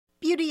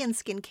Beauty and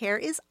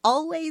skincare is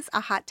always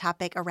a hot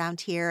topic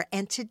around here,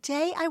 and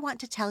today I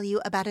want to tell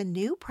you about a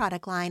new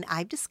product line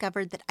I've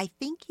discovered that I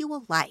think you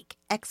will like,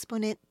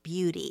 Exponent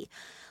Beauty.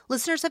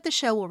 Listeners of the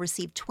show will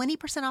receive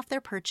 20% off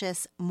their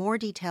purchase. More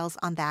details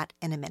on that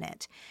in a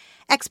minute.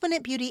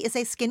 Exponent Beauty is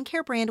a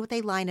skincare brand with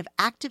a line of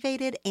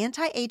activated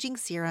anti-aging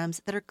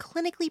serums that are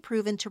clinically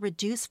proven to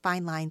reduce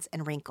fine lines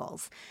and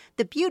wrinkles.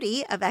 The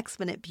beauty of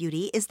Exponent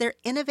Beauty is their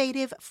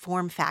innovative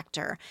form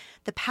factor.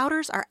 The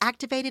powders are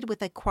activated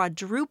with a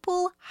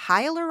quadruple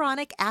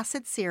hyaluronic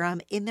acid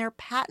serum in their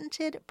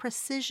patented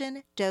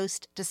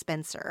precision-dosed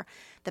dispenser.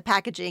 The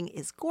packaging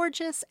is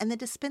gorgeous, and the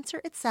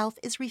dispenser itself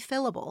is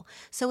refillable,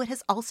 so it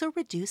has also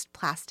reduced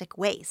plastic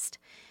waste.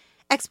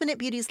 Exponent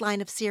Beauty's line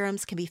of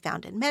serums can be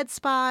found in med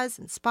spas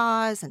and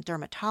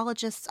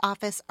dermatologists'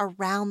 office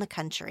around the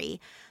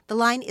country. The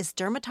line is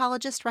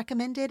dermatologist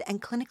recommended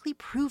and clinically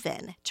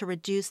proven to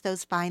reduce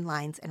those fine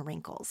lines and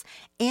wrinkles,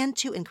 and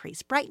to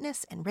increase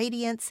brightness and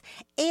radiance,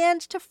 and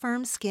to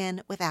firm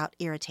skin without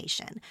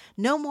irritation.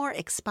 No more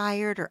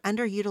expired or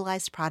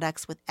underutilized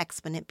products with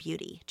Exponent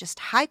Beauty, just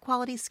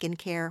high-quality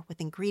skincare with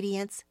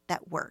ingredients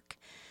that work.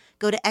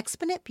 Go to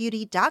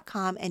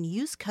exponentbeauty.com and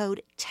use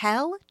code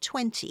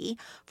TELL20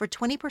 for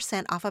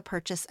 20% off a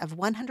purchase of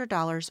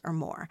 $100 or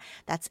more.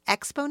 That's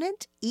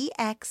Exponent,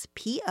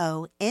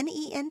 EXPONENT,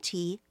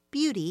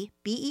 Beauty,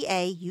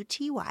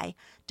 BEAUTY.com,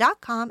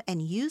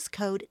 and use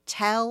code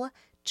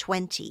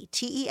TELL20,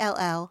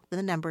 TELL,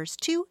 the numbers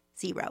 20,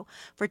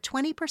 for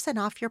 20%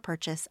 off your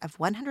purchase of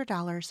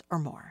 $100 or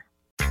more.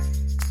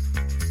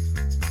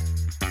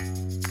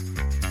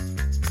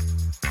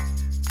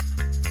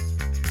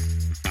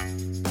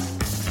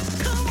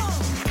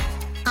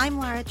 I'm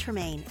Laura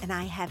Tremaine, and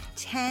I have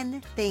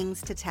 10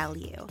 things to tell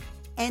you.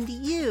 And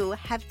you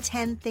have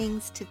 10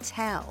 things to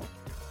tell.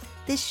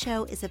 This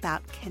show is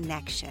about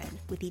connection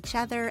with each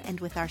other and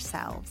with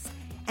ourselves.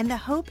 And the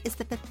hope is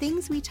that the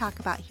things we talk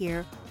about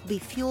here will be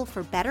fuel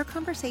for better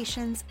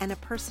conversations and a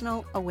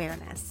personal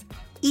awareness.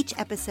 Each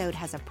episode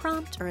has a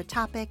prompt or a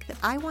topic that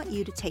I want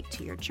you to take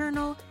to your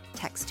journal,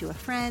 text to a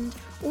friend,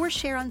 or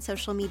share on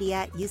social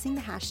media using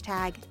the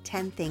hashtag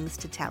 10 things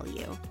to tell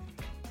you.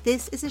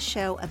 This is a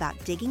show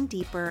about digging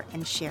deeper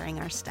and sharing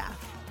our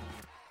stuff.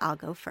 I'll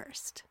go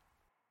first.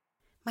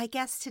 My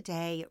guest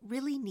today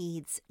really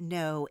needs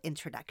no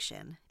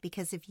introduction,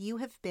 because if you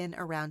have been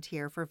around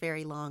here for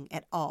very long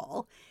at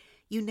all,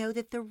 you know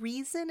that the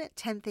reason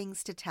 10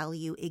 Things to Tell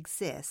You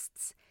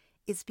exists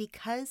is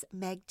because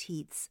Meg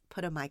Tietz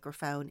put a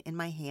microphone in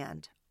my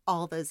hand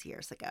all those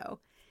years ago.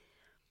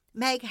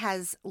 Meg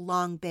has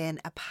long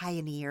been a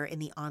pioneer in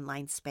the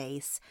online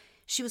space.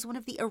 She was one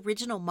of the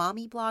original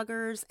mommy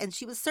bloggers, and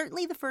she was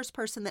certainly the first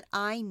person that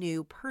I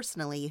knew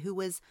personally who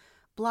was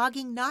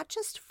blogging not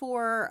just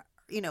for,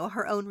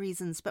 her own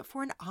reasons, but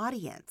for an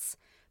audience.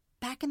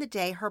 Back in the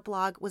day, her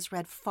blog was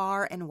read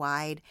far and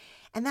wide,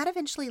 and that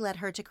eventually led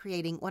her to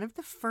creating one of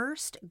the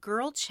first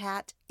girl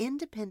chat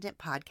independent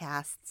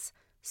podcasts,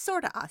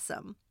 Sorta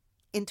Awesome,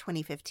 in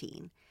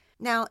 2015.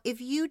 Now, if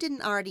you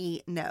didn't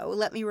already know,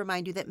 let me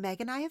remind you that Meg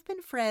and I have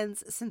been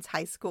friends since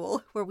high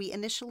school, where we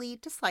initially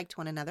disliked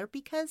one another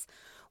because,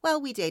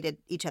 we dated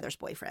each other's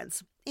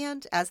boyfriends.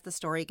 And as the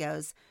story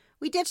goes,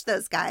 we ditched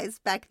those guys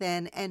back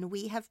then, and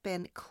we have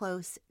been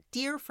close,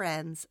 dear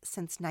friends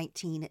since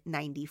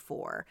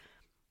 1994.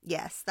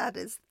 Yes, that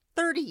is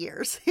 30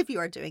 years, if you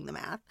are doing the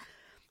math.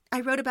 I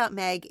wrote about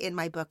Meg in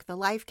my book, The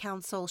Life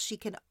Council. She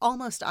can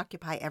almost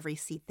occupy every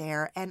seat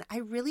there, and I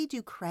really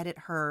do credit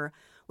her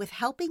with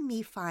helping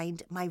me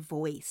find my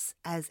voice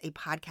as a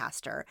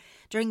podcaster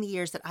during the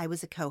years that I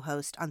was a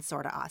co-host on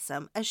Sorta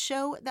Awesome, a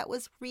show that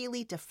was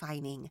really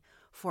defining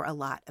for a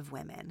lot of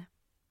women.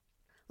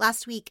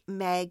 Last week,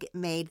 Meg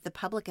made the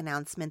public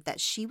announcement that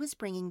she was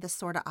bringing the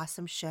Sorta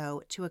Awesome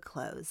show to a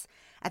close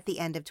at the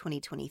end of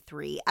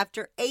 2023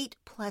 after 8+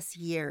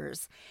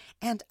 years.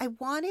 And I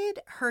wanted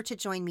her to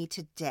join me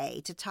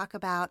today to talk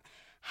about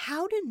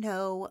how to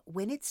know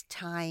when it's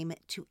time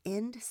to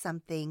end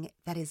something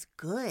that is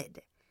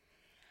good,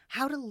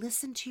 how to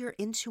listen to your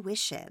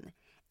intuition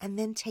and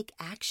then take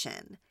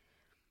action,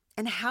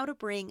 and how to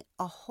bring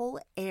a whole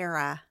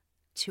era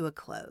to a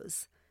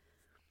close.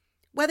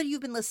 Whether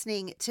you've been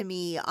listening to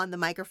me on the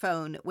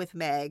microphone with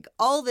Meg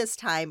all this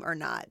time or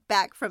not,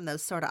 back from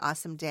those Sorta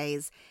Awesome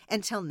days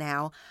until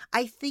now,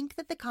 I think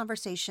that the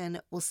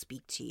conversation will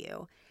speak to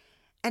you.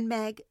 And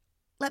Meg,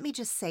 let me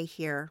just say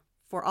here,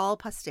 for all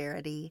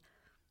posterity,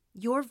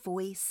 your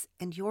voice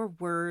and your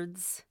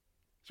words,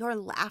 your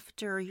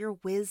laughter, your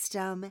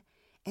wisdom,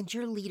 and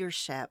your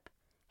leadership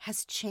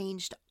has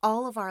changed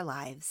all of our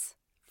lives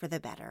for the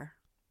better.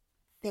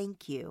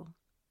 Thank you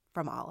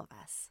from all of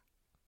us.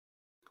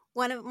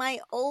 One of my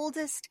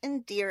oldest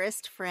and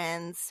dearest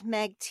friends,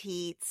 Meg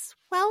Tietz.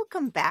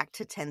 Welcome back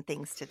to 10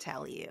 Things to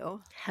Tell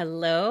You.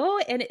 Hello,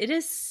 and it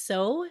is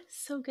so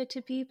good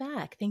to be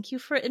back. Thank you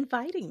for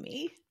inviting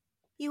me.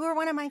 You are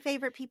one of my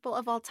favorite people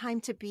of all time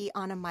to be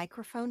on a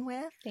microphone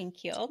with.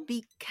 Thank you.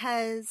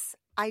 Because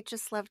I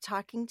just love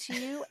talking to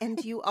you,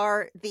 and you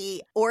are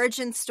the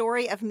origin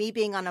story of me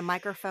being on a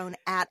microphone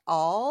at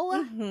all.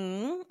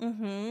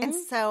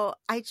 So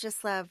I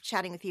just love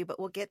chatting with you, but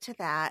we'll get to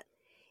that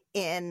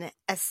in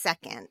a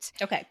second.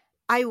 Okay.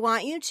 I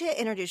want you to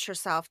introduce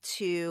yourself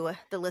to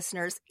the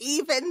listeners,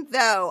 even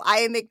though I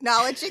am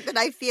acknowledging that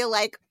I feel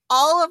like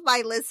all of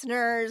my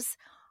listeners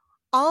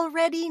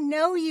already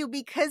know you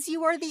because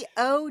you are the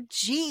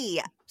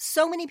OG.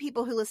 So many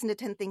people who listen to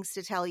 10 Things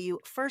to Tell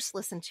You first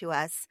listen to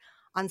us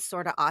on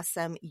Sorta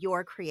Awesome,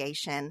 your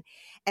creation.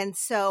 And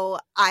so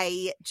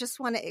I just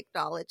want to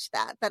acknowledge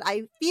that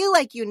I feel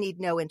like you need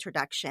no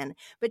introduction,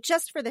 but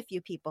just for the few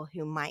people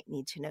who might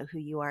need to know who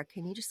you are,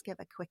 can you just give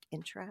a quick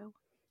intro?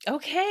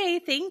 Okay,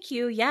 thank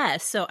you.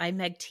 Yes. So I'm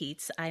Meg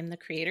Tietz. I'm the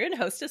creator and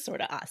host of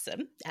Sorta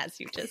Awesome, as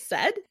you just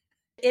said.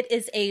 It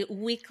is a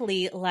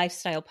weekly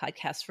lifestyle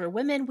podcast for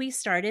women. We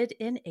started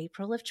in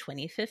April of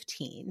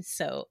 2015.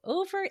 So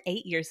over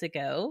 8 years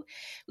ago,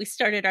 we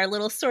started our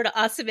little Sorta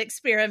Awesome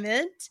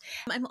experiment.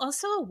 I'm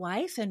also a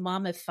wife and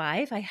mom of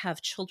 5. I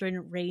have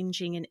children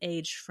ranging in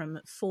age from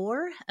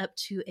 4 up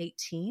to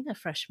 18, a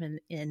freshman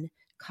in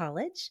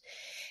college.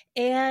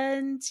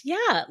 And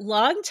yeah,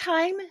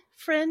 longtime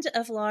friend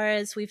of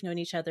Laura's. We've known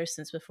each other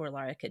since before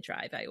Laura could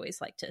drive. I always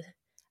like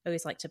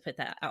to put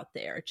that out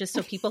there just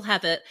so people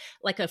have a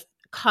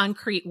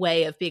concrete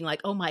way of being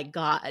like, oh my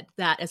God,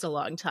 that is a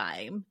long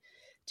time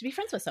to be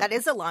friends with someone. That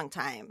is a long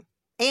time.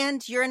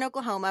 And you're in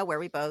Oklahoma, where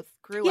we both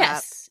grew up.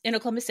 Yes, in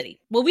Oklahoma City.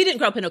 Well, we didn't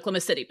grow up in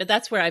Oklahoma City, but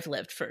that's where I've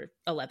lived for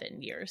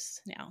 11 years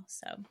now.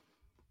 So,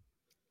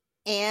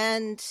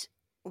 and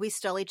we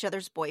stole each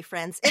other's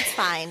boyfriends. It's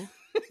fine.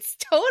 It's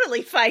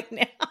totally fine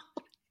now.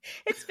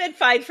 It's been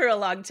fine for a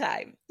long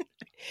time.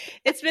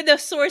 It's been the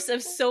source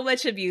of so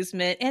much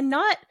amusement, and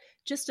not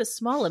just a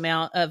small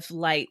amount of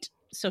light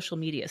social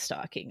media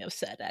stalking of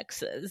said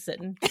exes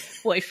and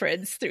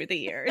boyfriends through the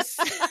years.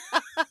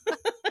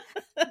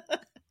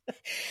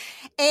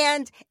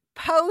 And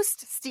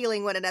post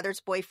stealing one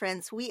another's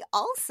boyfriends, we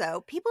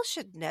also, people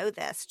should know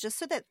this just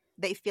so that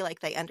they feel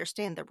like they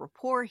understand the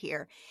rapport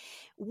here.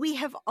 We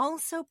have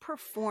also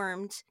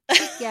performed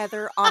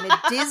together on a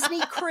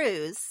Disney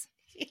cruise.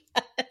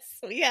 Yes,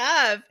 we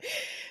have.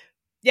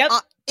 Yep.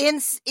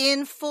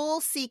 In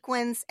full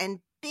sequins and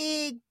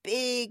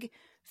big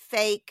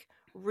fake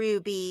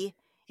ruby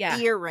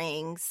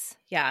earrings.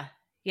 Yeah.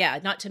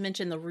 Not to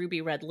mention the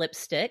ruby red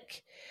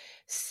lipstick.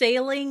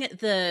 Sailing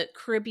the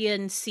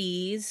Caribbean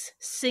seas,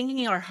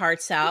 singing our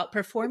hearts out,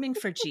 performing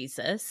for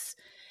Jesus.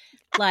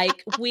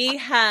 Like, we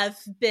have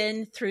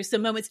been through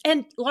some moments.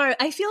 And Laura,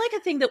 I feel like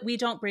a thing that we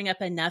don't bring up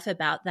enough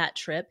about that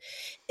trip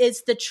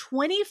is the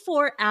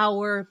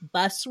 24-hour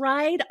bus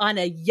ride on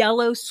a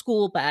yellow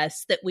school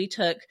bus that we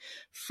took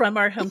from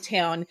our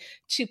hometown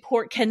to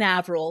Port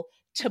Canaveral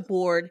to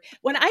board.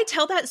 When I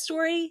tell that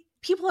story,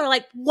 people are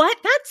like, what?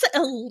 That's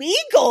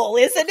illegal,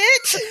 isn't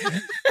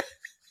it?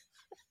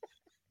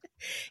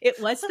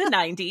 It was the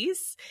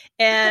 90s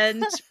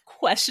and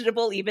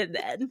questionable even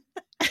then,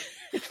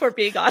 for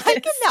being honest. I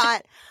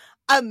cannot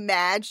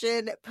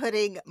imagine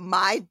putting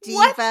my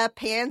diva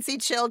pansy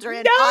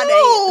children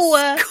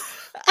on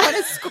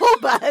a school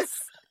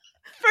bus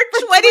for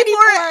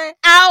 24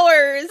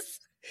 hours.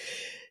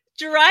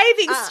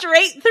 Driving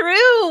straight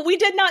through. We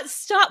did not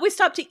stop. We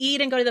stopped to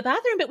eat and go to the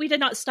bathroom, but we did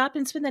not stop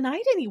and spend the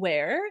night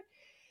anywhere.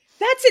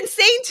 That's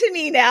insane to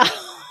me now.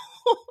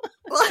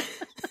 Well,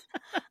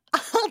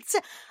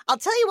 I'll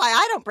tell you why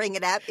I don't bring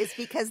it up is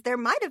because there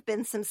might have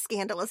been some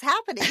scandalous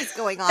happenings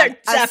going on. There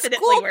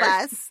definitely were.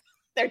 Bus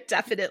there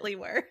definitely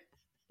were.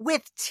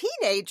 With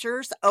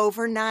teenagers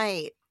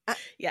overnight.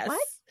 Yes.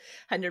 What?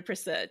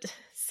 100%.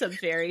 Some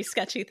very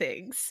sketchy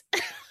things.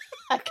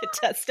 I could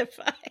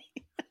testify.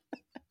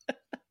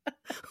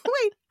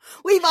 Wait,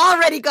 we've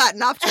already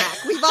gotten off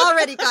track. We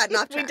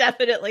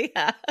definitely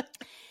have.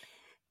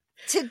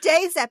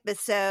 Today's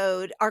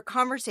episode, our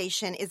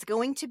conversation is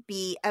going to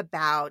be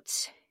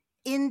about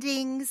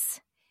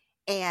endings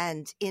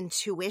and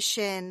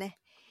intuition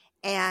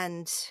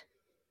and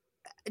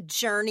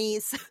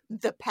journeys,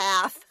 the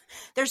path.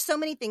 There's so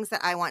many things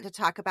that I want to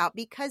talk about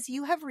because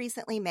you have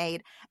recently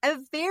made a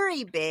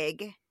very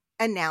big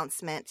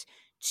announcement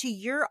to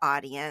your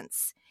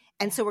audience.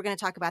 And so we're going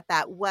to talk about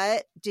that.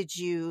 What did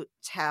you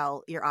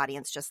tell your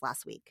audience just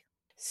last week?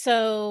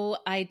 So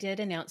I did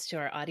announce to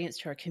our audience,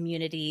 to our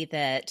community,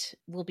 that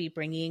we'll be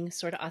bringing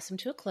Sorta Awesome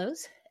to a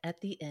close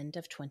at the end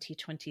of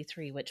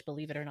 2023, which,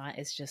 believe it or not,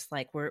 is just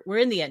like we're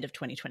in the end of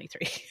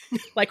 2023,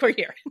 like we're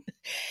here.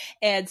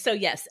 And so,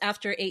 yes,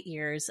 after 8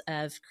 years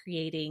of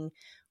creating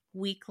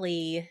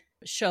weekly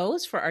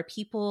shows for our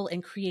people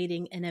and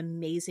creating an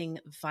amazing,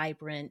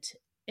 vibrant,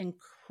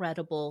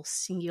 incredible,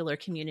 singular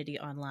community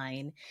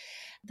online,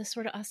 the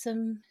Sorta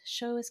Awesome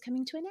show is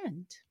coming to an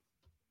end.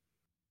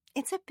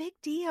 It's a big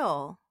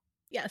deal.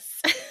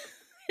 Yes,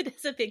 it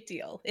is a big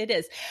deal. It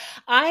is.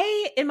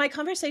 In my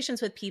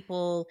conversations with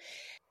people,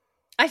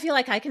 I feel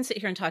like I can sit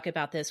here and talk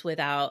about this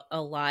without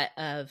a lot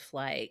of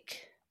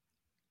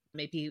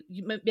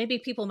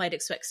maybe people might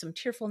expect some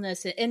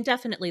tearfulness, and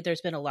definitely there's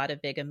been a lot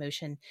of big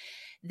emotion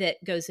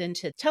that goes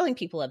into telling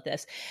people of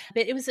this.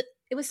 But it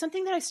was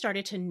something that I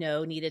started to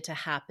know needed to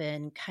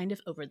happen kind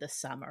of over the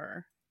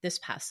summer. this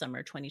past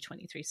summer,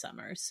 2023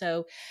 summer.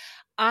 So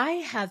I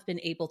have been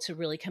able to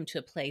really come to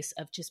a place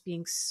of just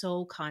being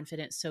so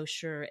confident, so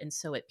sure, and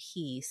so at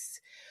peace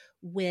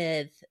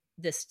with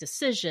this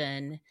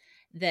decision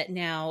that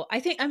now I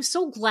think I'm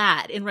so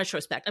glad in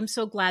retrospect, I'm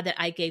so glad that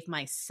I gave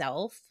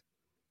myself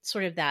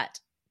sort of that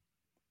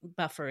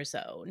buffer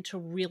zone to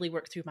really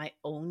work through my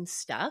own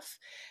stuff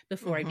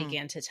before I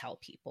began to tell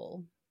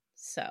people.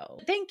 So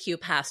thank you,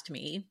 past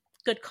me.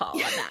 Good call on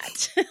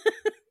that.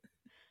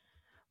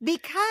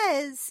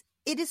 Because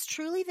it is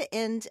truly the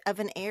end of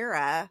an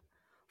era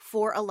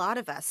for a lot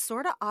of us.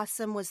 Sorta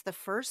Awesome was the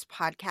first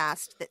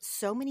podcast that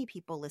so many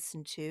people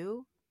listened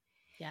to.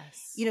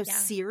 Yes. You know,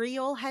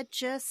 Serial had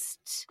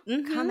just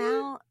come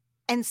out.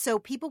 And so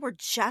people were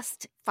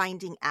just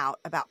finding out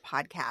about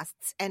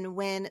podcasts. And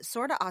when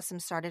Sorta Awesome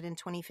started in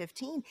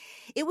 2015,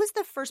 it was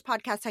the first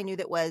podcast I knew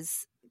that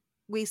was,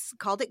 we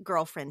called it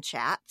Girlfriend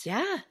Chat.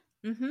 Yeah.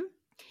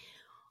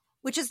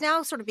 Which has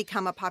now sort of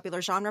become a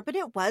popular genre, but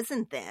it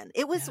wasn't then.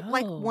 It was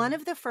like one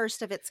of the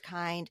first of its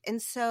kind.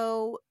 And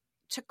so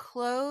to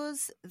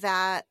close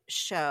that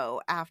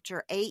show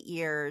after 8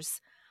 years,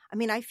 I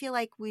mean, I feel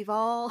like we've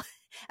all,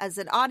 as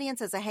an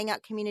audience, as a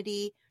Hangout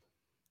community,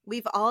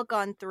 we've all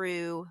gone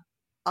through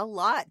a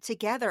lot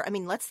together. I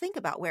mean, let's think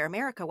about where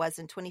America was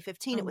in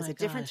 2015. It was a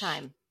different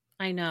time.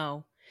 I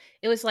know.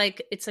 It was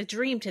like, it's a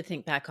dream to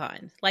think back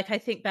on. Like I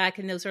think back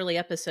in those early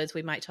episodes,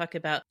 we might talk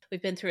about,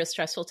 we've been through a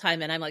stressful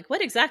time. And I'm like,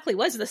 what exactly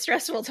was the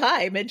stressful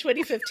time in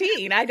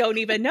 2015? I don't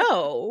even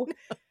know.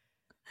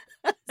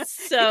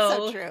 It's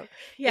so true.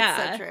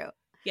 Yeah. It's so true.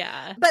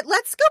 Yeah. But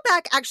let's go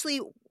back actually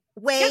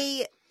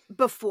way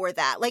before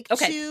that, like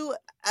to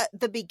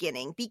the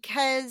beginning,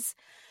 because,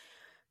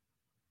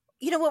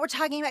 you know, what we're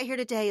talking about here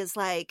today is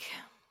like,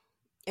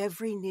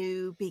 every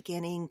new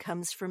beginning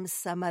comes from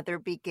some other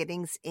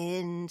beginning's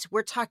end.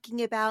 We're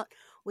talking about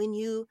when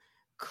you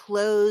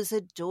close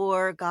a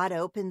door, God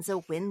opens a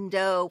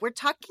window. We're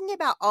talking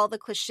about all the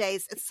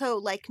cliches. So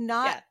like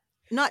not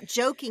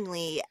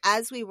jokingly,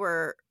 as we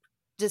were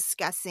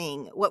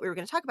discussing what we were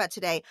going to talk about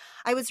today,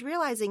 I was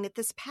realizing that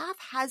this path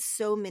has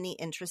so many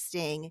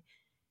interesting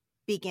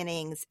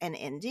beginnings and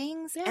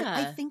endings. And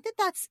I think that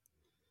that's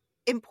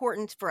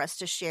important for us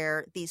to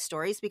share these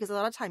stories, because a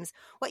lot of times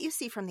what you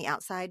see from the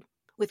outside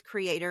with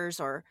creators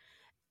or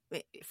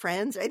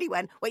friends or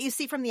anyone, what you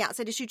see from the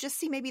outside is you just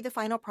see maybe the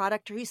final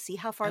product, or you see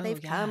how far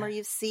they've come, or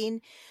you've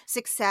seen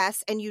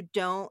success, and you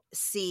don't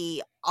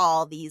see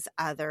all these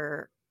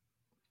other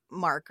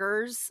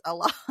markers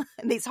along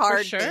these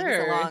hard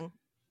things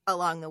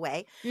along the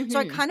way. So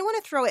I kind of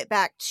want to throw it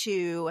back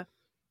to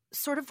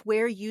sort of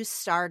where you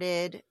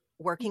started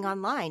working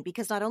online,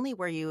 because not only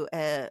were you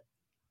a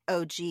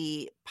OG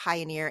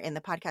pioneer in the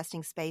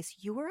podcasting space,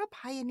 you were a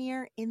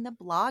pioneer in the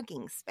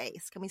blogging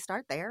space. Can we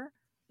start there?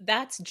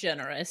 That's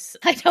generous.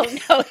 I don't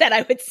know that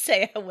I would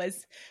say I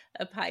was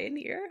a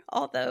pioneer,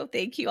 although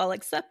thank you, I'll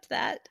accept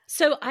that.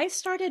 So I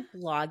started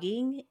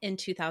blogging in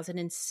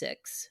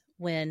 2006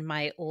 when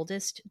my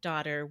oldest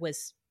daughter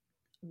was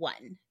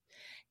 1.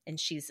 And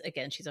she's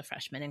a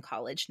freshman in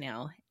college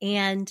now.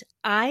 And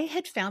I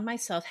had found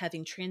myself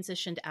having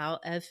transitioned out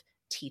of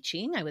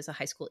teaching. I was a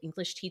high school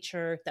English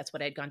teacher. That's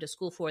what I'd gone to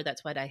school for.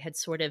 That's what I had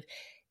sort of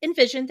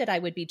envisioned that I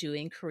would be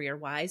doing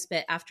career-wise.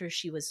 But after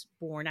she was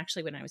born,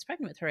 actually when I was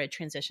pregnant with her, I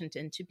transitioned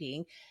into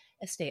being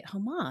a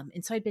stay-at-home mom.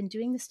 And so I'd been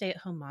doing the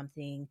stay-at-home mom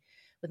thing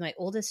with my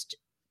oldest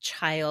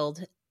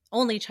child,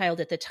 only child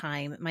at the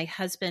time. My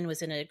husband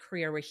was in a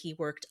career where he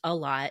worked a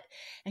lot.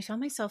 I found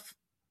myself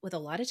with a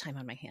lot of time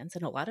on my hands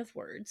and a lot of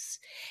words.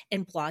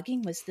 And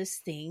blogging was this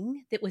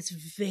thing that was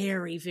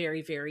very,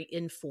 very, very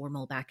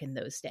informal back in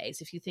those days.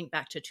 If you think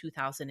back to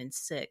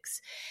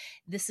 2006,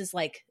 this is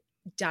like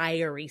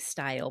diary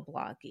style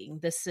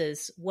blogging. This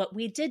is what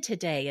we did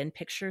today and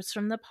pictures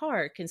from the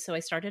park. And so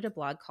I started a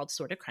blog called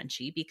Sorta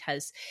Crunchy,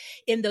 because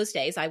in those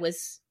days I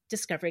was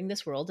discovering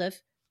this world of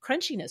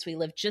crunchiness. We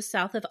live just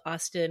south of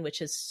Austin,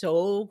 which is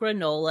so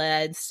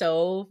granola and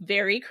so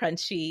very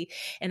crunchy.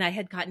 And I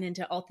had gotten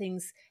into all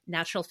things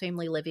natural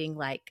family living,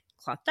 like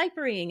cloth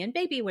diapering and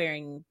baby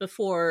wearing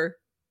before.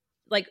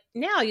 Like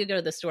now you go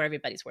to the store,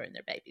 everybody's wearing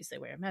their babies. They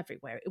wear them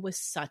everywhere. It was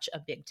such a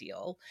big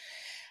deal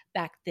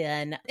back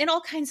then, and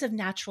all kinds of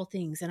natural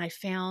things. And I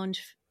found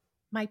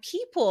my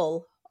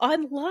people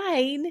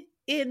online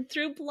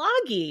through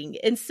blogging.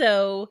 And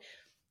so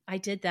I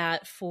did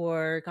that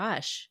for,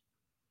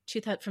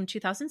 from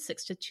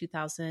 2006 to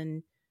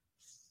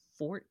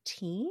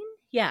 2014.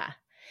 Yeah.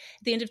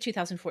 The end of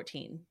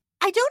 2014.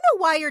 I don't know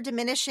why you're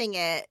diminishing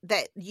it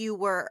that you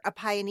were a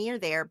pioneer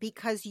there,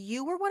 because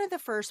you were one of the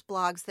first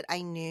blogs that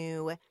I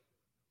knew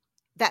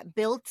that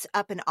built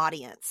up an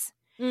audience.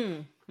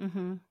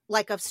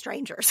 Like of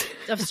strangers.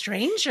 Of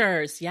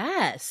strangers,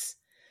 yes.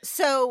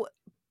 So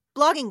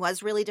blogging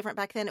was really different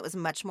back then. It was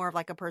much more of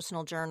like a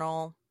personal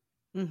journal.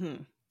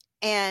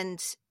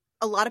 And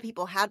a lot of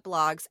people had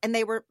blogs, and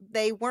they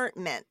weren't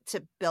meant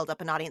to build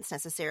up an audience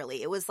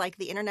necessarily. It was like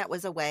the internet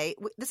was a way.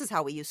 This is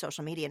how we use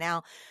social media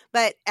now,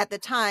 but at the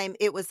time,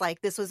 it was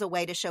like this was a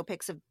way to show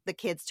pics of the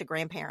kids to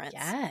grandparents.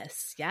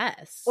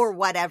 Yes. Or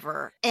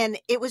whatever. And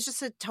it was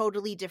just a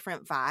totally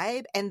different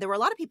vibe. And there were a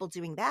lot of people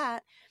doing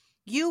that.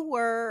 You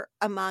were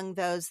among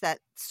those that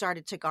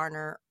started to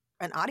garner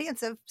an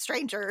audience of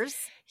strangers.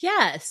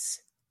 Yes.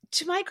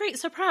 To my great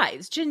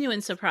surprise,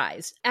 genuine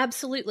surprise.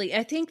 Absolutely.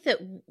 I think that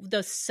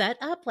the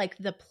setup, like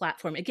the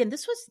platform, again,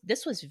 this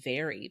was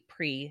very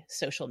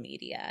pre-social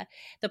media.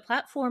 The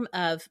platform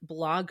of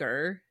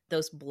Blogger,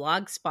 those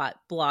Blogspot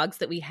blogs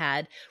that we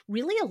had,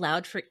 really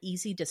allowed for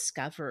easy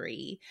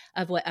discovery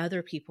of what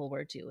other people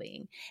were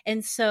doing.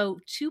 And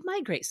so to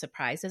my great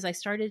surprise, as I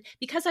started,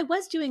 because I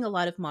was doing a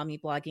lot of mommy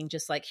blogging,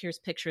 just like here's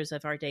pictures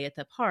of our day at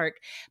the park,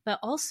 but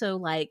also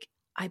like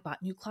I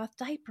bought new cloth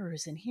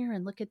diapers and here,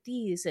 and look at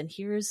these, and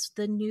here's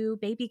the new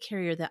baby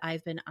carrier that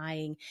I've been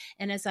eyeing.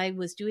 And as I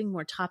was doing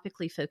more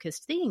topically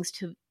focused things,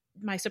 to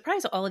my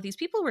surprise, all of these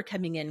people were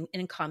coming in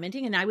and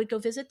commenting, and I would go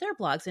visit their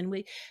blogs. And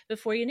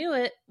before you knew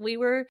it, we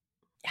were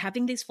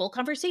having these full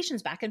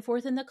conversations back and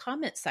forth in the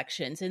comment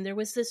sections. And there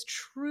was this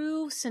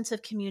true sense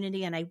of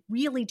community. And I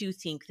really do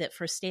think that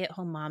for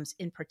stay-at-home moms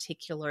in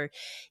particular,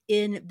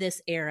 in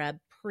this era,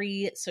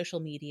 pre-social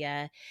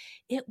media,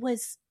 it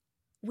was,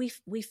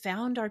 we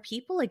found our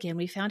people again.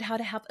 We found how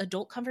to have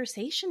adult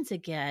conversations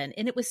again.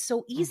 And it was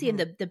so easy. And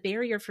the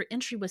barrier for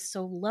entry was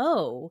so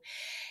low.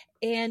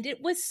 And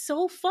it was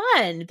so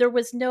fun. There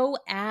was no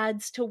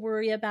ads to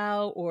worry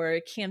about or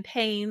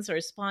campaigns or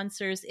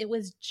sponsors. It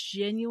was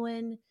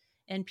genuine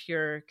and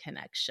pure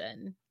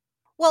connection.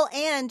 Well,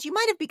 and you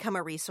might have become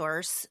a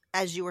resource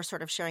as you were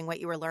sort of sharing what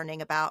you were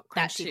learning about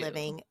crunchy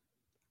living.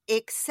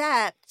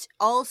 Except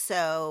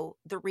also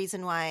the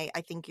reason why I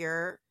think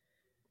your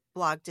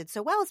blog did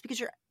so well is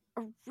because you're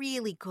a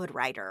really good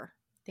writer.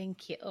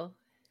 Thank you.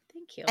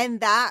 Thank you.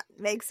 And that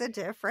makes a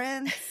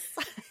difference.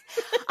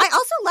 I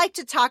also like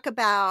to talk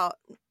about,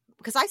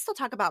 because I still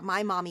talk about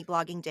my mommy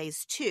blogging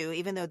days too,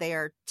 even though they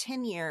are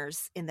 10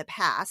 years in the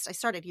past. I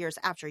started years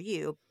after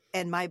you,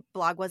 and my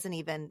blog wasn't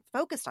even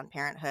focused on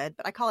parenthood,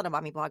 but I call it a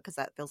mommy blog because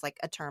that feels like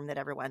a term that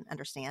everyone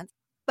understands.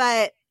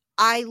 But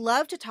I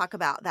love to talk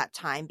about that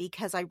time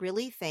because I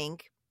really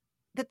think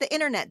that the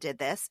internet did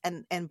this,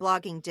 and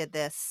blogging did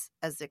this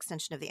as the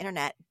extension of the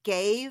internet,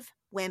 gave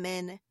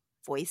women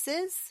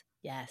voices.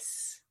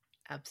 Yes,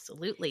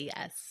 absolutely.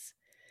 Yes.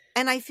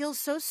 And I feel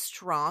so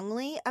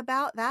strongly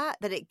about that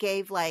it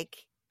gave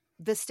like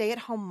the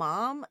stay-at-home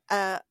mom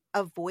a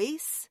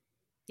voice.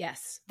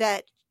 Yes.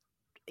 That,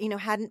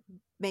 hadn't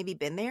maybe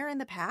been there in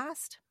the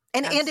past.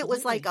 And Absolutely. It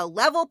was like a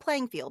level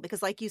playing field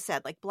because like you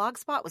said, like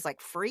Blogspot was like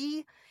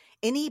free.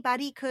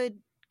 Anybody could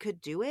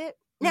do it.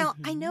 Now,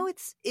 I know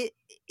it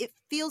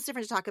feels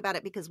different to talk about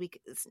it because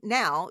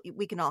now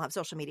we can all have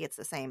social media. It's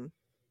the same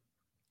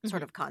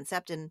sort of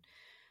concept,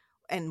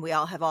 and we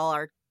all have all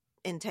our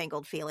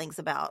entangled feelings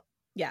about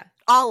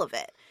all of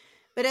it.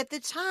 But at the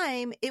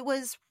time, it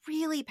was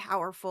really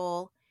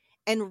powerful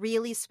and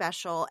really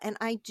special. And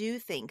I do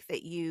think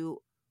that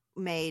you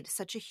made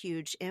such a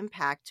huge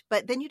impact.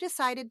 But then you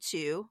decided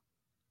to,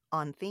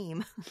 on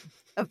theme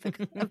of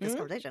this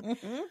conversation,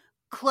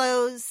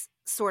 close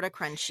Sorta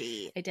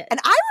Crunchy. I did. And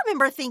I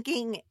remember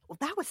thinking, well,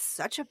 that was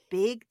such a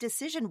big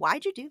decision.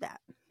 Why'd you do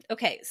that?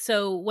 Okay,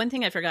 so one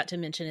thing I forgot to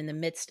mention in the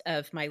midst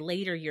of my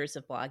later years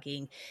of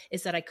blogging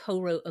is that I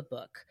co-wrote a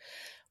book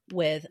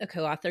with a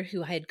co-author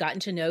who I had gotten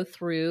to know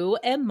through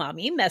a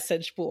mommy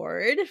message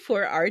board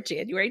for our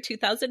January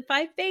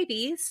 2005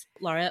 babies.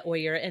 Laura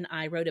Oyer and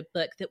I wrote a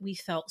book that we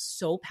felt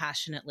so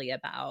passionately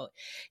about.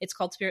 It's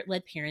called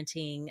Spirit-Led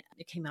Parenting.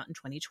 It came out in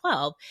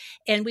 2012,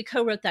 and we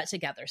co-wrote that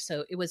together.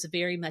 So it was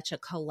very much a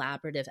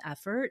collaborative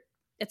effort.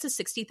 It's a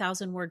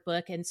 60,000 word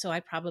book, and so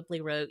I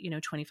probably wrote,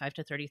 25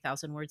 to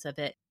 30,000 words of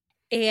it.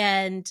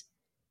 And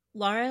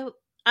Laura,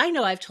 I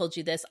know I've told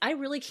you this. I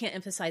really can't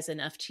emphasize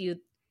enough to you.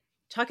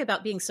 Talk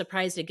about being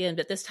surprised again,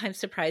 but this time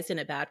surprised in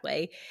a bad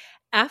way.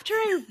 After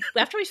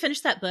we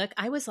finished that book,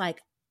 I was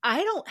like,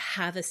 I don't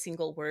have a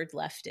single word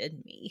left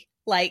in me.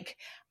 Like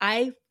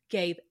I've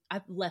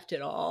left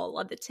it all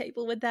on the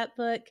table with that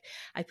book.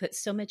 I put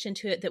so much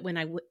into it that when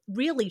I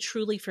really,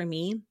 truly for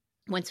me,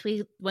 once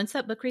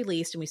that book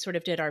released and we sort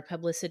of did our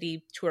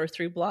publicity tour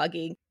through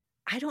blogging,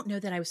 I don't know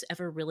that I was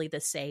ever really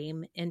the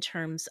same in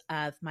terms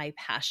of my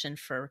passion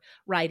for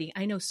writing.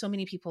 I know so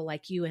many people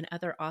like you and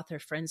other author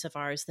friends of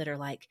ours that are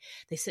like,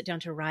 they sit down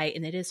to write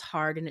and it is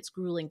hard and it's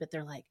grueling, but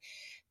they're like,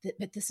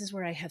 but this is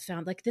where I have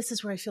found, like, this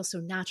is where I feel so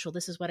natural.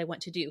 This is what I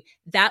want to do.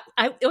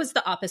 It was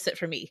the opposite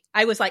for me.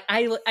 I was like,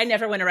 I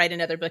never want to write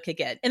another book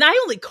again. And I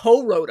only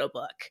co-wrote a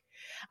book.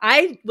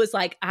 I was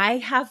like, I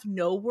have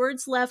no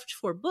words left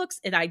for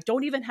books, and I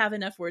don't even have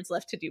enough words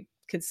left to do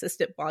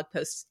consistent blog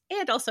posts.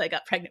 And also I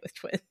got pregnant with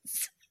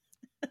twins.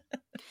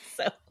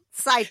 So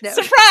side note.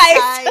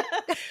 Surprise!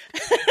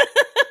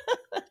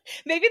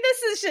 Maybe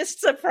this is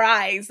just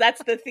surprise.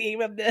 That's the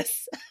theme of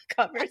this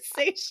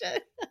conversation.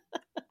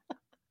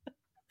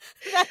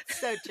 That's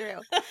so true.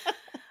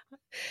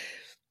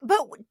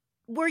 But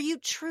Were you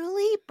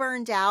truly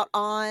burned out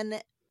on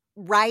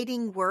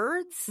writing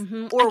words,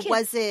 Mm-hmm. or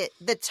was it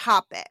the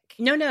topic?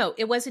 No,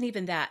 it wasn't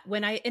even that.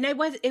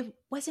 It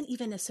wasn't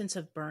even a sense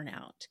of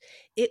burnout.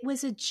 It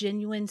was a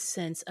genuine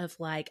sense of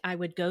like, I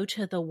would go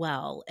to the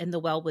well and the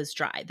well was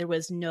dry.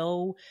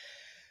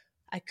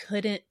 I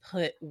couldn't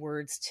put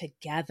words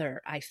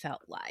together, I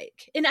felt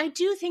like. And I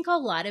do think a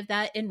lot of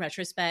that in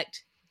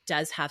retrospect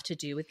does have to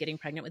do with getting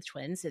pregnant with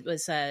twins. It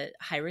was a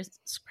high risk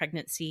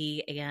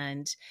pregnancy.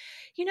 And,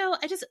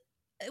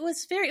 it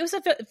was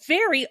a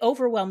very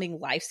overwhelming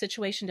life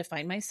situation to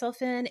find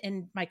myself in.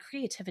 And my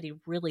creativity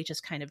really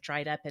just kind of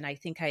dried up. And I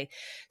think I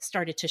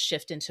started to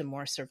shift into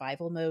more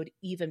survival mode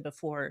even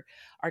before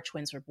our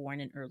twins were born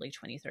in early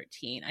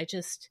 2013. I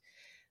just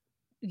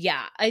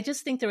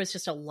think there was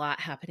just a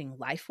lot happening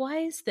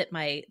life-wise that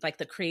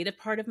the creative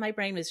part of my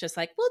brain was just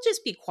like, we'll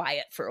just be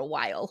quiet for a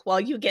while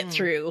you get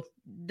through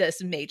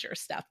this major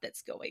stuff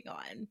that's going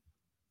on.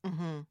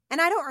 Mm-hmm.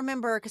 And I don't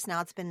remember, because now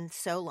it's been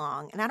so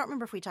long, and I don't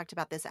remember if we talked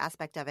about this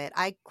aspect of it.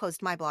 I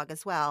closed my blog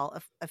as well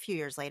a few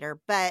years later,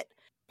 but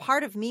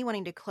part of me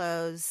wanting to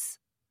close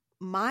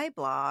my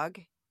blog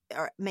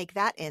or make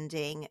that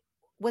ending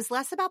was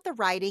less about the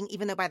writing,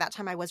 even though by that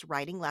time I was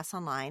writing less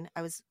online.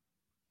 I was,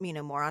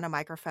 more on a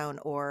microphone,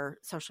 or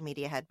social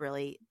media had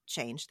really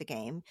changed the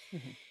game.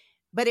 Mm-hmm.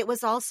 But it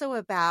was also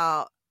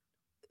about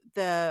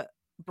the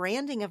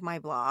branding of my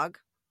blog,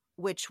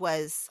 which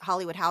was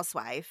Hollywood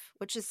Housewife,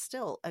 which is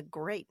still a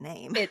great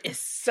name. It is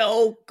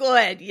so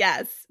good,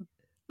 yes.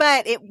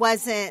 But it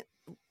wasn't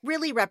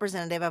really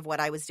representative of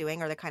what I was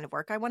doing or the kind of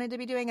work I wanted to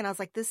be doing. And I was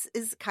like, this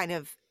is kind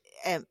of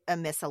a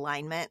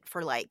misalignment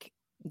for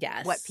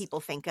yes, what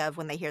people think of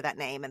when they hear that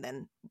name, and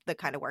then the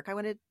kind of work I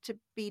wanted to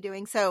be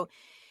doing. So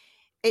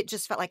it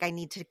just felt like I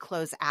need to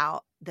close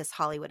out this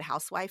Hollywood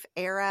Housewife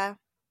era.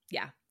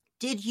 Yeah.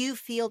 Did you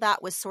feel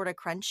that was sort of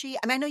crunchy?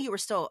 I mean, I know you were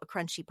still a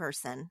crunchy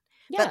person,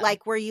 yeah.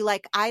 but were you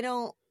like, I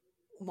don't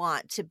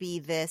want to be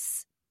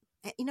this,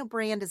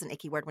 brand is an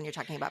icky word when you're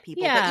talking about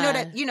people, yeah.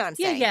 but you know what I'm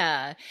saying?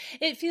 Yeah.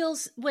 It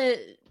feels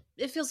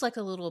like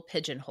a little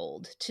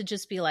pigeonholed to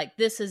just be like,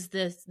 this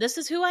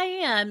is who I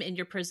am. And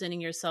you're presenting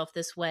yourself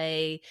this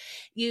way.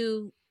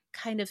 You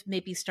kind of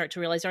maybe start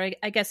to realize, or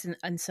I guess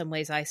in some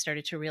ways I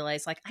started to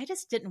realize, I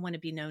just didn't want to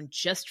be known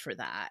just for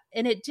that.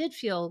 And it did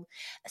feel,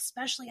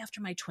 especially after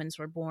my twins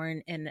were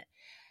born, and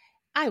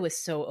I was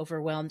so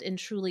overwhelmed and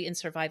truly in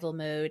survival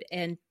mode.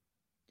 And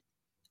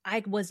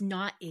I was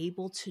not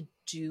able to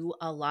do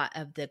a lot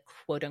of the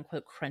quote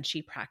unquote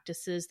crunchy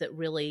practices that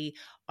really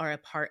are a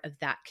part of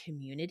that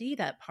community,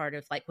 that part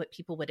of what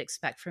people would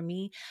expect from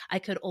me. I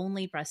could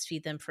only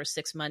breastfeed them for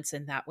 6 months,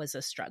 and that was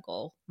a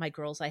struggle. My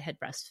girls, I had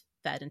breastfed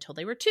until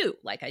they were 2.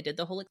 I did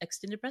the whole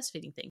extended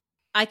breastfeeding thing.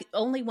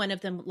 Only one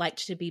of them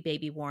liked to be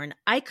baby worn.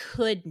 I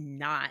could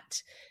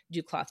not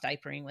do cloth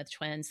diapering with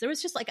twins. There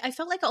was just I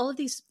felt like all of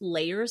these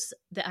layers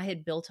that I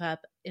had built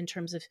up in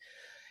terms of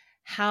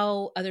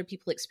how other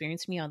people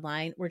experienced me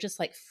online were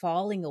just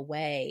falling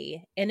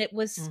away. And it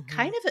was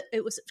kind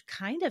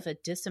of a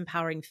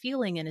disempowering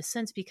feeling in a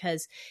sense,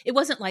 because it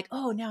wasn't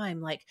oh, now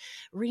I'm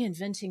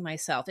reinventing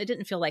myself. It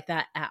didn't feel like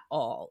that at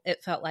all.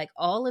 It felt like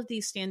all of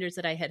these standards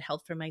that I had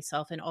held for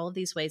myself and all of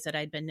these ways that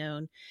I'd been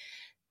known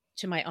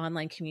to my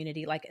online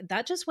community,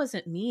 that just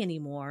wasn't me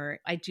anymore.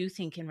 I do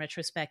think in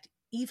retrospect,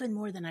 even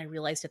more than I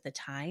realized at the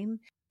time,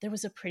 there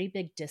was a pretty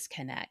big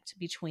disconnect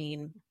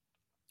between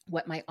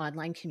what my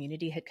online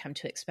community had come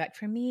to expect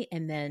from me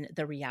and then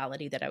the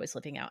reality that I was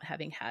living out,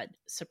 having had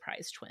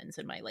surprise twins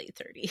in my late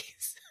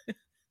 30s.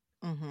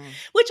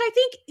 Which I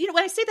think,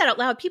 when I say that out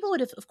loud, people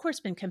would have, of course,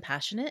 been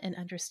compassionate and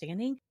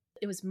understanding.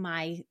 It was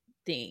my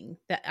thing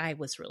that I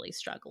was really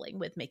struggling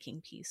with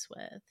making peace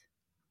with.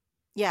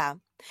 Yeah.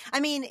 I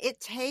mean, it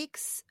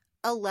takes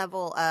a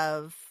level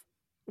of,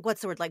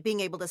 what's the word, being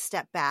able to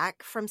step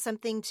back from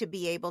something to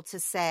be able to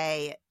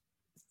say,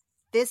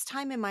 this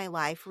time in my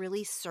life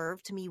really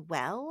served me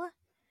well.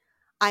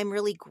 I'm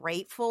really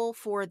grateful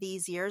for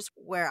these years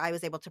where I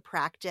was able to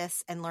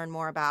practice and learn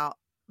more about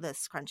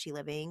this crunchy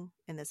living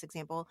in this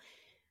example.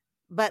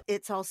 But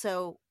it's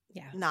also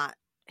not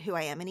who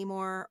I am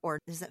anymore, or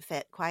doesn't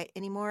fit quite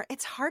anymore.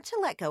 It's hard to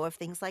let go of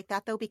things like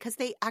that, though, because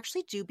they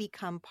actually do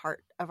become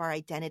part of our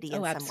identity in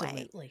some way.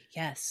 Absolutely.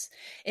 Yes.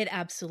 It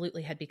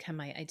absolutely had become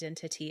my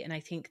identity. And I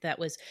think that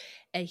was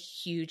a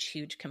huge,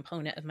 huge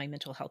component of my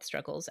mental health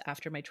struggles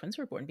after my twins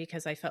were born,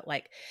 because I felt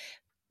like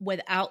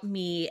without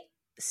me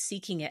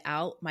seeking it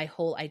out, my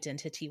whole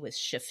identity was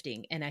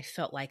shifting. And I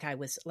felt like I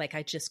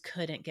I just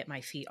couldn't get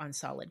my feet on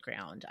solid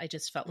ground. I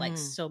just felt like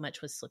so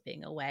much was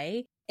slipping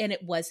away. And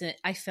it wasn't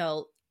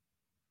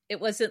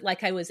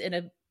like I was in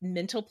a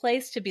mental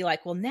place to be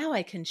well, now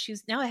I can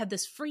choose. Now I have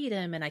this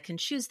freedom and I can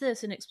choose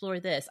this and explore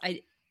this.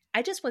 I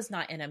just was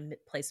not in a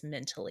place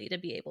mentally to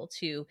be able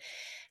to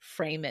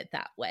frame it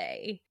that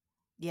way.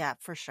 Yeah,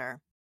 for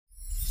sure.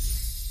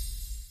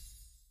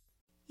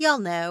 Y'all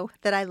know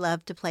that I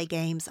love to play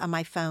games on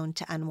my phone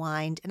to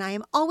unwind, and I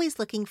am always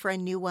looking for a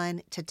new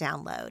one to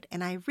download.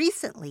 And I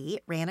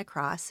recently ran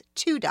across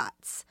Two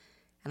Dots,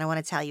 and I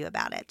want to tell you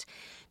about it.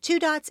 Two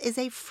Dots is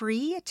a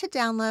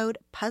free-to-download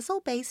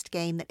puzzle-based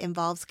game that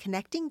involves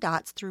connecting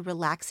dots through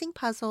relaxing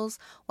puzzles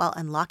while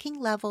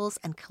unlocking levels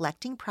and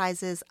collecting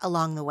prizes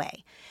along the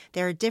way.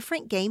 There are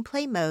different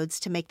gameplay modes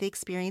to make the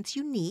experience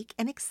unique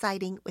and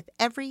exciting with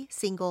every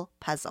single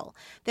puzzle.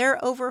 There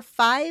are over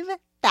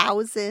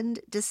 5,000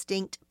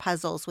 distinct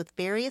puzzles with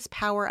various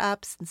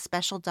power-ups and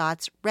special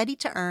dots ready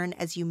to earn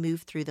as you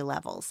move through the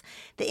levels.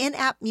 The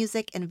in-app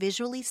music and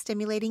visually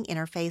stimulating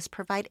interface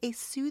provide a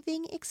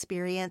soothing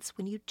experience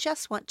when you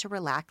just want to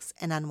relax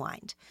and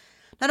unwind.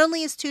 Not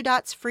only is Two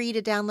Dots free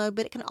to download,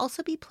 but it can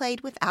also be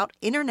played without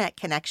internet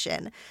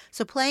connection.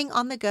 So playing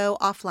on the go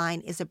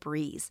offline is a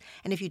breeze.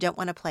 And if you don't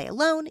want to play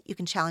alone, you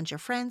can challenge your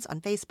friends on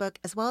Facebook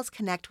as well as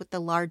connect with the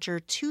larger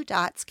Two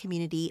Dots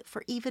community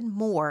for even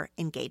more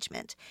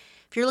engagement.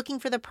 If you're looking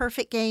for the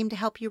perfect game to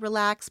help you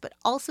relax but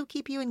also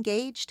keep you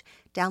engaged,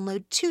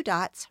 download Two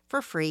Dots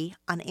for free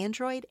on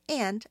Android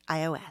and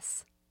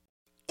iOS.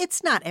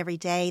 It's not every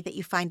day that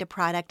you find a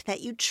product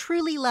that you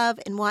truly love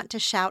and want to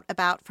shout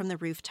about from the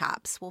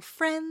rooftops. Well,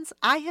 friends,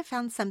 I have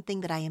found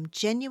something that I am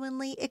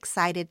genuinely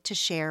excited to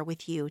share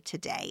with you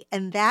today,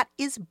 and that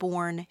is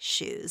Born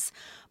shoes.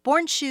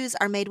 Born shoes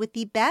are made with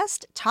the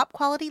best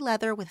top-quality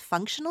leather with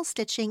functional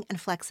stitching and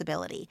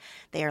flexibility.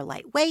 They are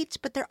lightweight,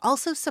 but they're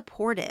also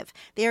supportive.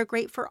 They are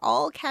great for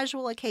all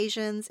casual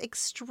occasions,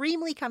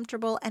 extremely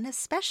comfortable, and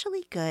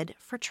especially good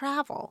for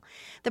travel.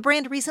 The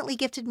brand recently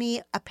gifted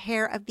me a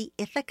pair of the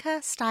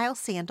Ithaca-style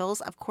sandals.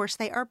 Of course,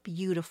 they are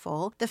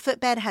beautiful. The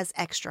footbed has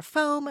extra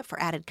foam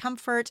for added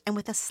comfort and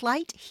with a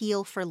slight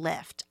heel for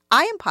lift.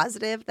 I am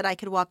positive that I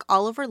could walk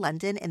all over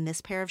London in this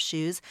pair of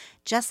shoes,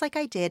 just like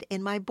I did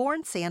in my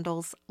Born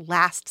sandals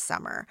last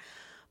summer.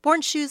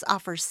 Born shoes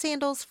offers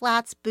sandals,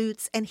 flats,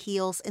 boots, and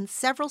heels in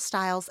several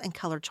styles and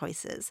color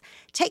choices.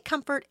 Take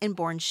comfort in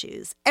Born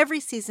shoes. Every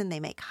season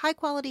they make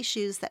high-quality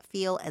shoes that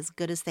feel as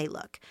good as they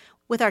look.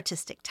 With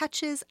artistic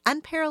touches,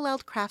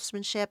 unparalleled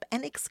craftsmanship,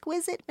 and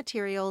exquisite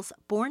materials,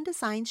 Born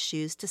designs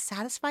shoes to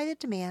satisfy the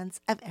demands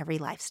of every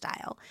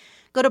lifestyle.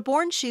 Go to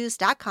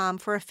bornshoes.com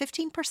for a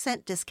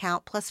 15%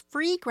 discount plus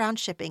free ground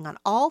shipping on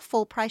all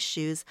full-price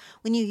shoes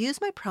when you use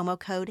my promo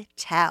code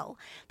TELL.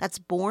 That's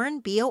Born,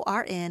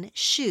 B-O-R-N,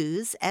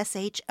 shoes,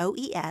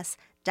 SHOES.com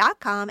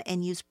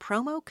and use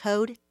promo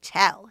code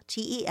TELL,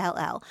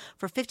 T-E-L-L,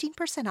 for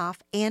 15% off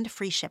and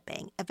free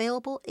shipping,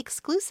 available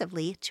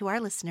exclusively to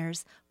our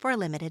listeners for a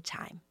limited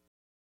time.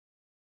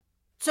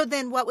 So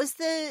then what was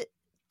the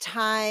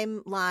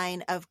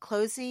timeline of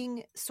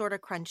closing Sorta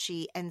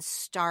Crunchy and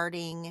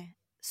starting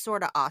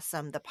Sorta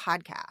Awesome, the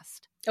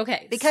podcast?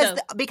 Okay.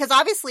 Because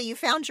obviously you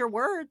found your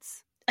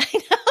words. I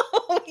know.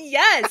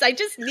 Yes. I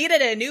just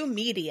needed a new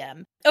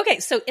medium. Okay.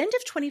 So end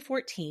of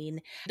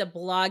 2014, the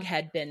blog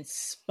had been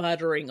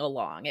sputtering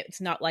along. It's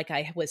not like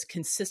I was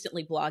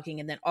consistently blogging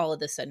and then all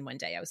of a sudden one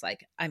day I was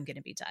like, I'm going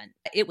to be done.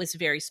 It was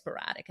very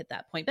sporadic at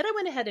that point, but I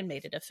went ahead and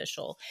made it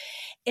official.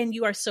 And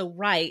you are so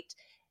right.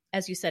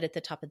 As you said at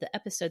the top of the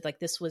episode, like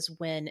this was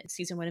when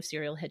season 1 of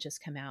Serial had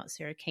just come out,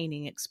 Sarah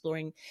Koenig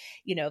exploring,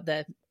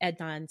 the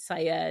Adnan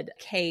Syed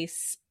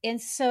case. And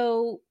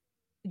so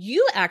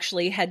you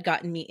actually had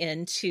gotten me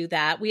into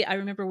that. I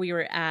remember we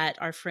were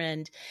at our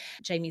friend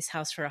Jamie's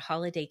house for a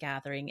holiday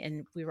gathering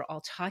and we were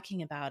all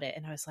talking about it.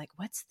 And I was like,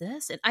 what's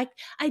this? And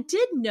I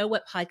did know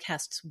what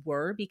podcasts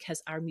were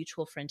because our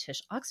mutual friend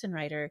Tish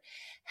Oxenreiter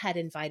had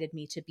invited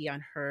me to be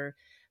on her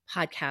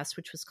podcast,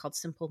 which was called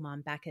Simple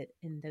Mom back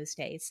in those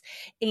days.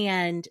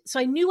 And so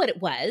I knew what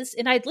it was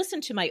and I'd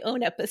listened to my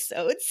own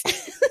episodes, but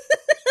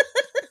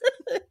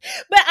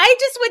I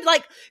just would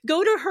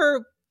go to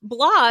her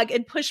blog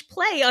and push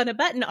play on a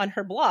button on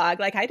her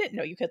blog. I didn't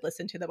know you could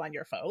listen to them on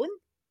your phone.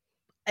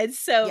 And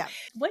so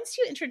once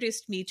you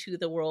introduced me to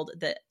the world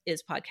that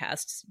is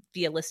podcasts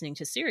via listening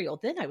to Serial,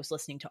 then I was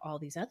listening to all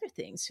these other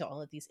things, to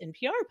all of these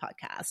NPR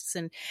podcasts.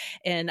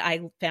 And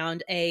I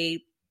found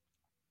a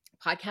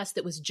podcast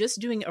that was just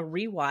doing a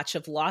rewatch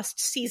of Lost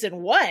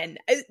season 1.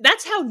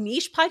 That's how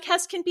niche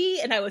podcasts can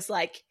be. And I was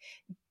like,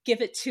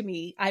 give it to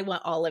me. I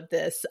want all of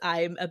this.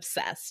 I'm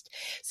obsessed.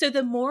 So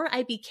the more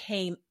I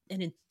became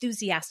an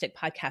enthusiastic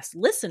podcast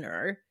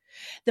listener,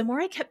 the more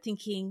I kept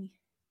thinking,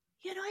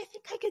 I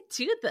think I could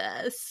do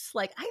this.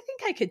 I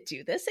think I could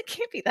do this. It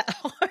can't be that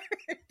hard.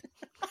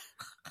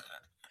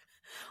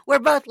 We're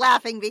both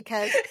laughing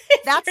because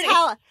that's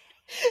how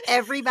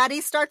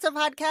everybody starts a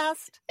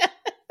podcast.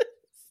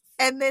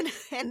 And then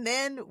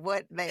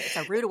it's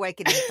a rude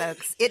awakening,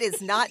 folks. It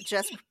is not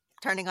just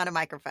turning on a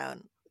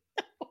microphone.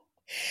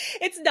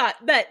 It's not.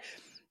 But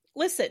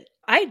listen,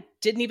 I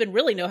didn't even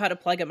really know how to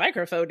plug a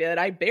microphone in.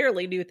 I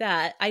barely knew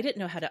that. I didn't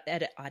know how to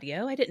edit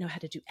audio. I didn't know how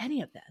to do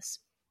any of this.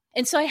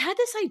 And so I had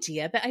this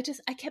idea, but I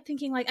kept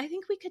thinking I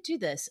think we could do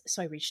this.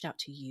 So I reached out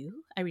to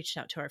you. I reached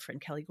out to our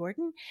friend Kelly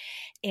Gordon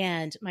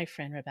and my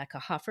friend Rebecca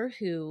Hoffer,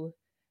 who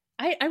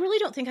I really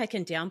don't think I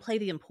can downplay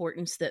the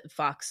importance that the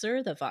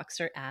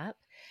Voxer app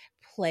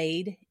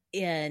played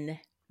in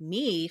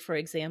me, for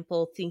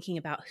example, thinking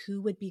about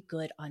who would be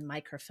good on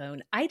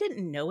microphone. I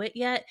didn't know it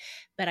yet,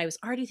 but I was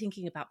already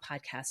thinking about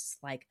podcasts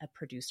like a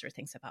producer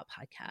thinks about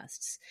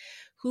podcasts.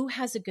 Who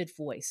has a good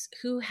voice?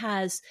 Who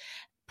has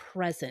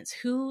presence?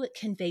 Who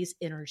conveys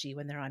energy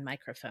when they're on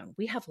microphone?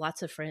 We have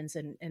lots of friends,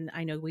 and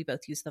I know we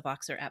both use the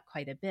Voxer app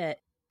quite a bit.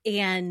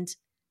 And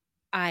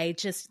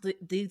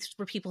these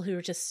were people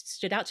who just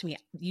stood out to me.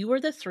 You were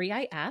the three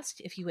I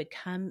asked if you would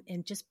come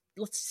and just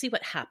let's see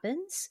what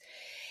happens.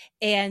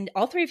 And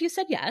all three of you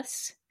said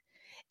yes.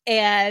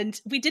 And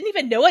we didn't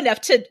even know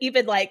enough to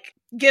even like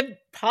give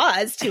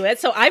pause to it.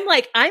 So I'm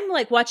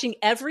like watching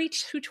every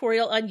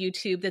tutorial on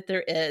YouTube that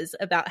there is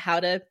about how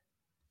to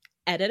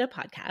edit a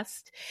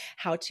podcast,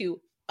 how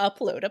to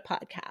upload a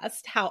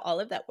podcast, how all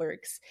of that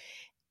works.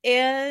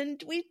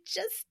 And we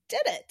just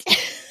did it.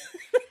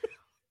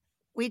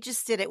 We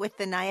just did it with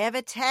the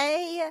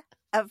naivete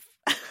of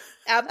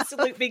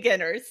absolute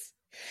beginners.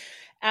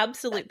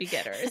 Absolute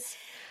beginners.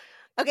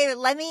 Okay, but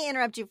let me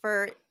interrupt you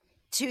for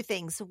two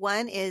things.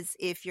 One is,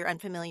 if you're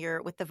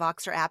unfamiliar with the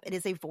Voxer app, it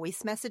is a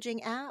voice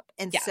messaging app.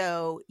 And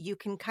so you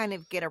can kind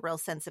of get a real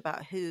sense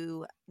about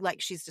who,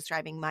 like she's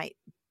describing, might,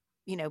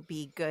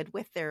 be good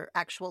with their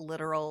actual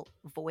literal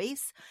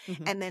voice.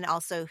 Mm-hmm. And then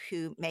also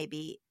who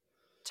maybe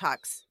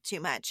talks too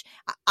much.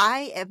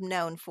 I am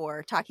known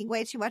for talking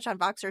way too much on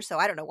Voxer, so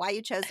I don't know why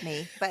you chose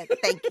me, but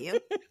thank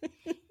you.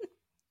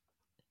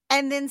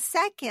 And then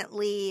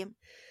secondly,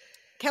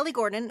 Kelly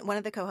Gordon, one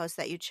of the co-hosts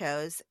that you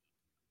chose,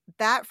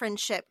 that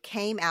friendship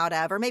came out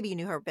of, or maybe you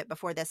knew her a bit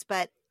before this,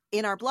 but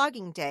in our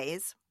blogging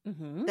days,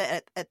 mm-hmm.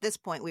 At this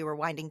point we were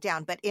winding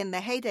down, but in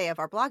the heyday of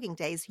our blogging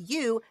days,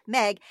 you,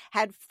 Meg,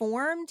 had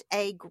formed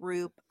a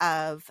group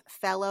of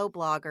fellow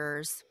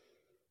bloggers.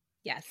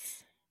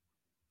 Yes.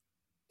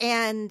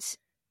 And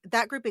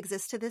that group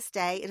exists to this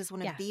day. It is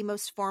one of the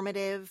most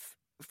formative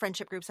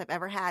friendship groups I've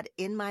ever had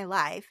in my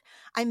life.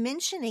 I'm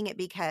mentioning it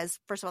because,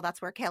 first of all,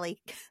 that's where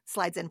Kelly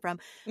slides in from.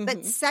 Mm-hmm.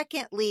 But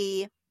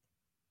secondly,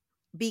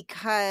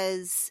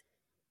 because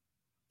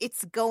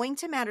it's going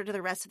to matter to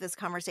the rest of this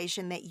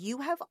conversation that you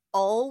have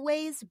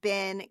always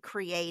been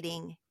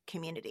creating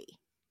community.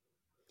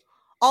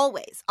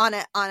 Always on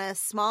a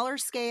smaller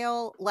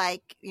scale,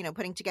 like,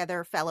 putting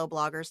together fellow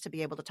bloggers to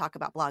be able to talk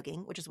about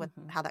blogging, which is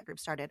how that group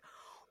started,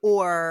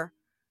 or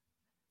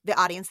the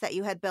audience that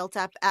you had built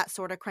up at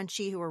Sorta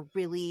Crunchy, who were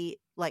really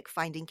like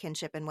finding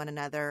kinship in one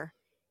another.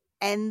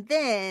 And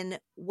then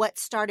what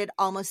started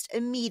almost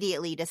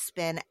immediately to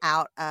spin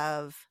out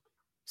of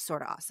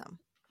Sorta Awesome.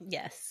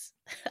 Yes.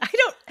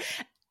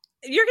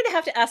 You're going to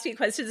have to ask me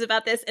questions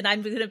about this, and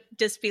I'm going to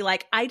just be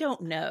like, I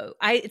don't know.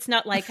 It's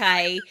not like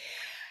I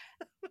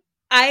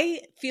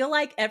feel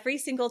like every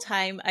single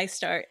time I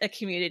start a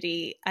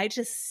community, I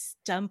just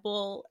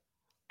stumble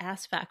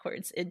ass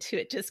backwards into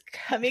it just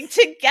coming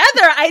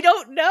together. I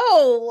don't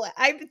know.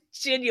 I'm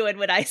genuine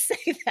when I say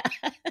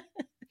that.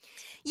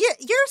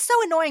 You're so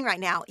annoying right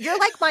now. You're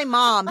like my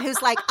mom,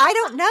 who's like, I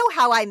don't know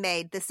how I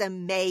made this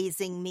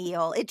amazing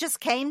meal. It just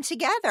came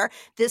together.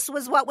 This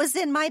was what was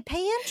in my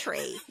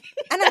pantry.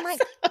 And I'm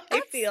like,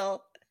 I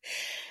feel.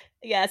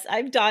 Yes,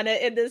 I'm Donna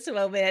in this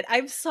moment.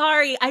 I'm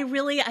sorry.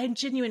 I'm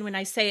genuine when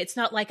I say it's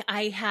not like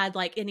I had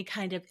like any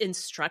kind of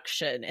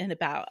instruction and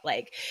about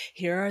like,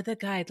 here are the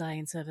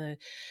guidelines of a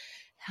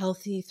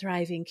healthy,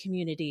 thriving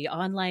community,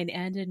 online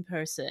and in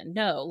person.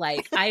 No,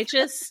 like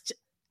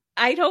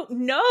I don't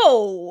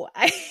know.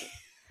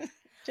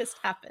 Just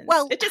happens.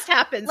 Well, it just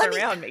happens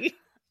around me.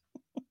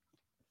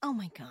 Oh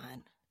my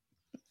God.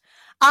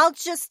 I'll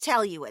just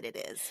tell you what it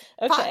is.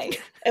 Okay.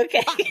 Fine.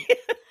 Okay. Fine.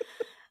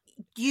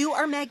 You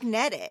are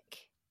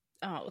magnetic.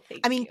 Oh, thank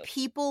you. I mean,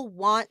 people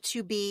want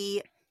to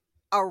be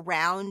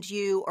around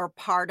you or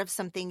part of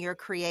something you're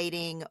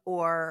creating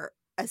or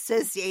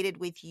associated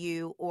with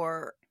you,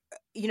 or,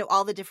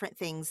 all the different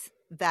things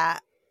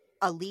that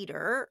a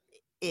leader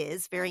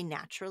is very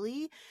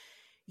naturally.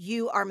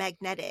 You are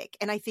magnetic.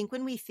 And I think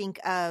when we think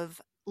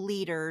of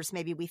leaders,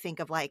 maybe we think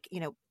of like,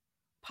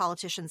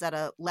 politicians at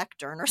a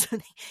lectern or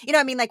something.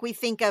 Like we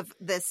think of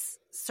this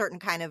certain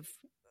kind of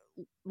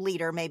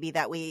leader maybe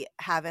that we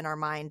have in our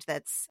mind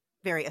that's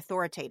very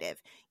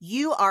authoritative.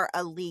 You are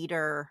a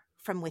leader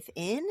from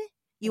within.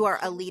 You are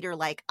a leader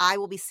like, I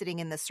will be sitting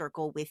in the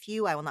circle with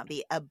you. I will not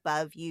be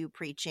above you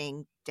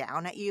preaching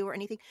down at you or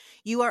anything.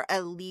 You are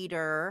a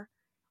leader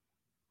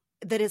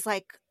that is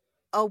like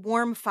a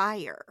warm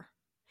fire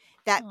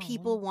that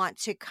people want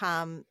to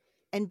come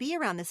and be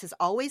around. This has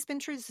always been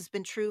true. This has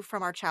been true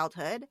from our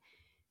childhood.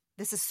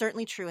 This is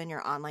certainly true in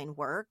your online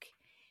work.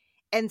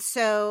 And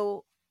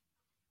so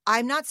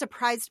I'm not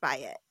surprised by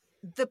it.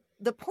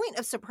 The point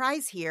of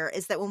surprise here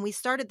is that when we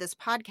started this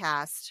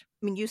podcast,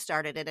 I mean, you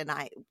started it and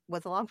I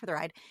was along for the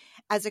ride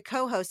as a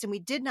co-host, and we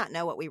did not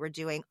know what we were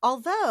doing.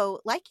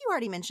 Although, like you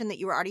already mentioned, that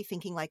you were already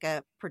thinking like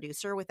a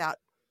producer without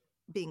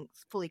being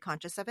fully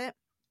conscious of it.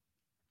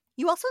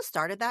 You also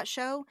started that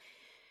show.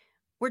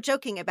 We're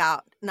joking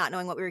about not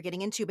knowing what we were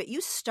getting into, but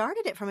you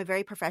started it from a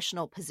very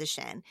professional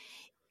position.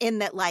 in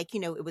that, like,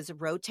 it was a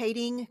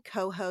rotating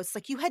co-host.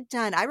 Like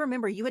I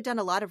remember you had done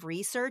a lot of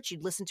research.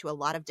 You'd listened to a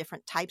lot of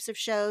different types of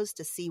shows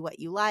to see what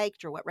you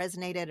liked or what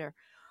resonated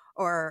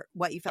or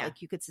what you felt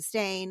like you could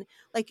sustain.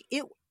 Like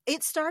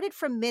it started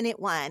from minute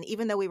one,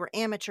 even though we were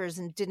amateurs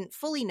and didn't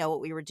fully know what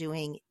we were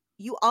doing.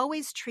 You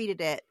always treated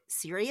it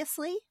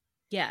seriously.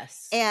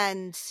 Yes.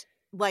 And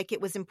like it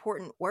was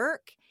important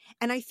work.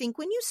 And I think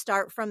when you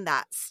start from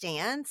that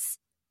stance,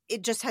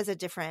 it just has a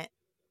different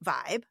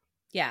vibe.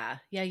 Yeah.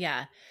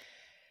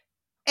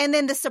 And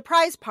then the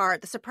surprise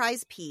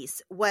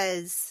piece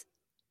was,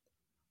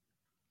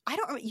 I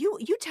don't remember,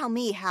 you tell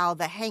me how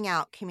the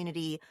Hangout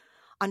community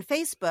on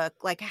Facebook,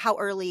 like how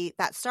early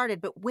that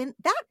started, but when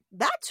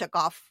that took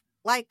off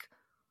like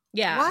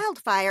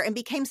wildfire and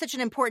became such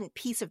an important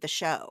piece of the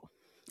show.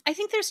 I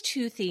think there's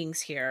two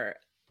things here.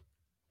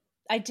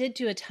 I did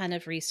do a ton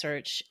of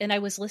research and I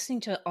was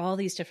listening to all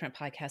these different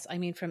podcasts. I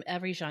mean, from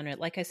every genre,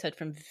 like I said,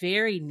 from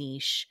very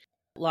niche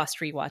Lost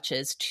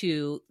Rewatches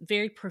to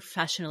very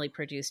professionally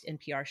produced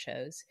NPR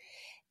shows.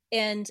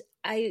 And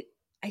I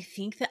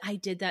think that I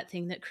did that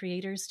thing that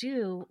creators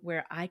do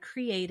where I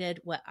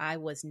created what I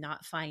was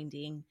not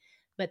finding,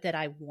 but that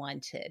I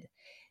wanted.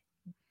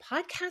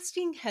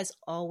 Podcasting has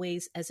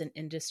always, as an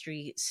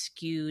industry,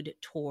 skewed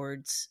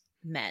towards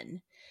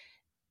men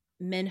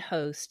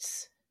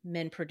hosts,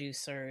 men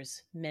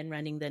producers, men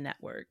running the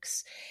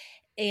networks.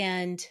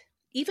 And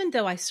even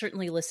though I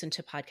certainly listened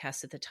to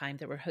podcasts at the time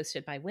that were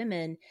hosted by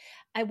women,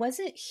 I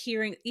wasn't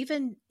hearing,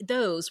 even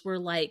those were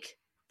like,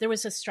 there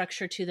was a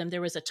structure to them.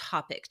 There was a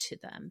topic to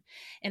them.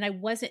 And I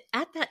wasn't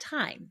at that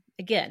time.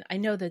 Again, I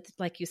know that,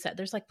 like you said,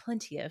 there's like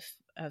plenty of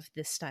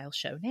this style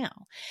show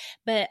now,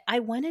 but I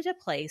wanted a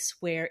place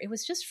where it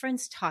was just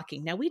friends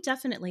talking. Now, we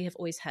definitely have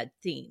always had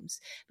themes,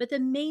 but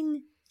the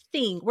main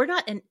thing, we're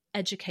not an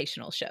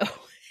educational show.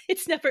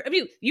 It's never, I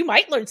mean, you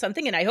might learn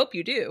something and I hope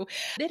you do,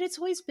 but it's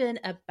always been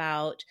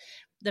about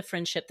the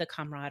friendship, the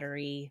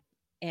camaraderie.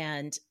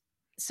 And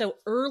so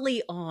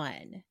early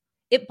on,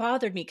 it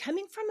bothered me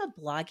coming from a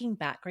blogging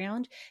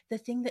background. The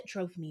thing that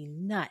drove me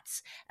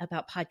nuts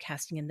about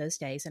podcasting in those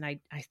days, and I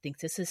think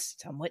this is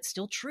somewhat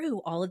still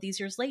true all of these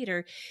years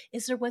later,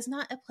 is there was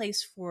not a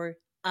place for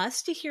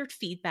us to hear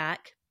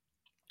feedback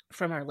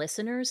from our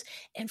listeners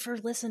and for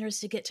listeners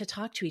to get to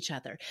talk to each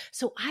other.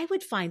 So I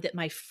would find that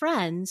my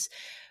friends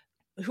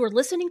who are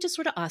listening to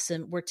Sorta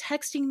Awesome were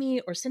texting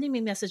me or sending me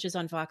messages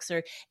on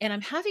Voxer, and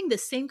I'm having the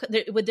same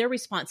with their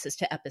responses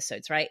to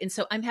episodes, right? And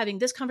so I'm having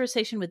this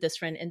conversation with this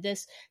friend and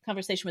this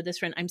conversation with this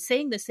friend. I'm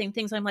saying the same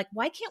things. I'm like,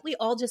 why can't we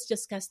all just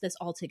discuss this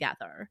all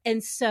together?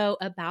 And so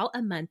about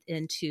a month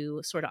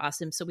into Sorta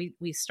Awesome, so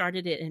we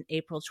started it in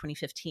April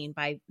 2015.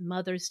 By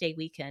Mother's Day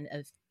weekend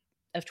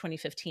of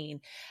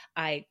 2015,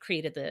 I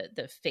created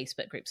the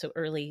Facebook group, so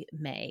early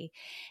May.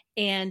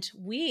 And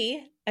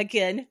we,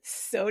 again,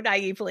 so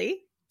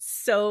naively,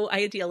 so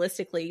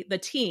idealistically, the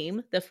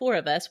team, the four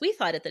of us, we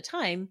thought at the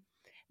time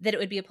that it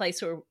would be a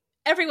place where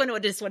everyone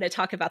would just want to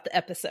talk about the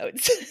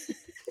episodes.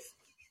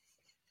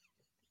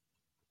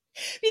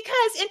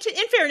 Because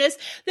in fairness,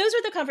 those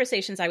were the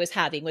conversations I was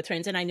having with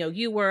friends. And I know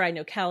you were, I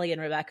know Kelly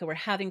and Rebecca were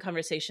having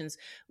conversations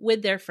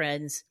with their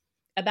friends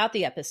about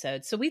the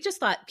episodes. So we just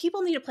thought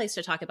people need a place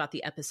to talk about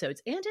the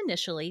episodes. And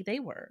initially they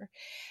were.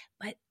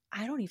 But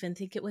I don't even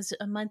think it was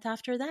a month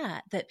after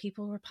that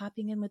people were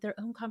popping in with their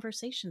own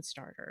conversation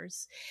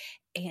starters.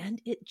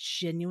 And it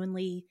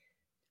genuinely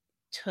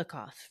took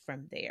off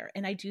from there.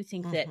 And I do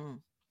think that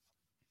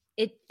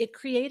it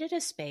created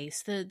a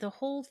space. The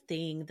whole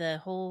thing, the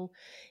whole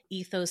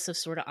ethos of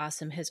Sorta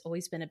Awesome has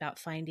always been about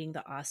finding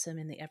the awesome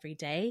in the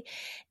everyday.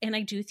 And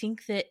I do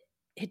think that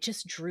it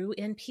just drew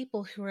in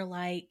people who are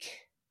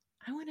like,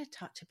 I want to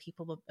talk to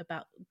people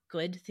about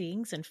good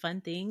things and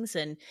fun things.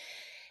 And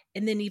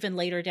then even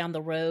later down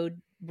the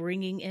road,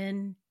 bringing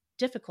in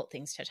difficult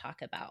things to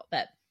talk about.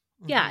 But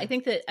yeah, I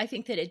think that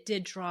it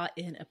did draw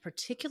in a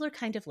particular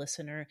kind of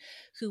listener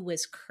who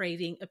was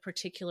craving a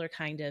particular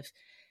kind of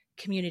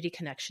community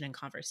connection and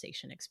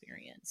conversation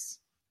experience.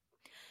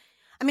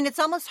 I mean, it's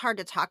almost hard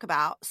to talk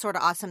about Sorta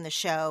Awesome, the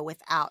show,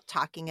 without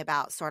talking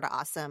about Sorta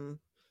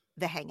Awesome,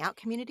 the Hangout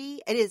community.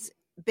 It has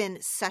been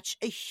such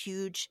a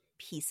huge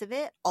piece of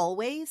it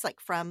always, like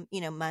from,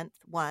 month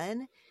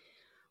one.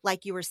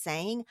 Like you were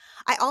saying,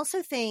 I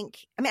also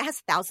think, I mean, it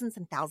has thousands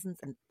and thousands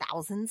and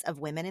thousands of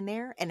women in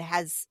there and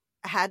has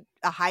had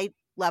a high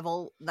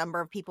level number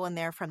of people in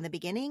there from the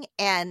beginning.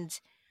 And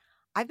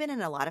I've been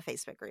in a lot of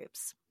Facebook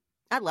groups.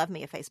 I love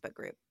me a Facebook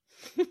group.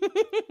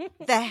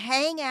 The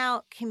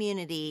Hangout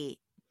community,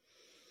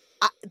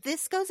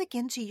 this goes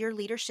again to your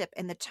leadership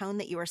and the tone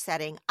that you are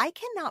setting. I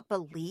cannot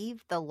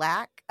believe the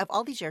lack of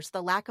all these years,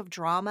 the lack of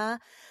drama,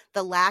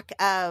 the lack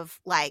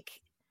of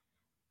like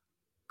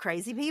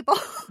crazy people.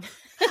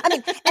 I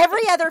mean,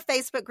 every other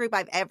Facebook group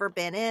I've ever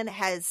been in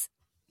has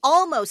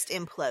almost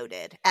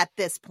imploded at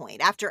this point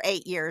after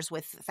 8 years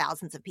with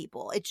thousands of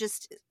people. It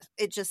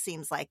just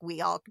seems like we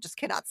all just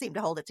cannot seem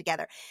to hold it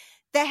together.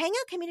 The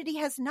Hangout community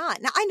has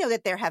not. Now, I know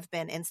that there have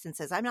been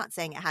instances. I'm not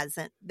saying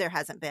there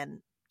hasn't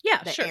been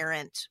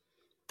errant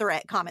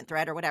comment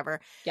thread or whatever.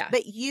 Yeah.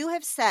 But you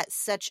have set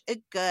such a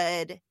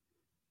good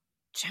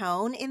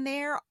tone in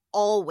there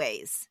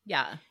always.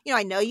 Yeah. You know,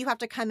 I know you have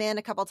to come in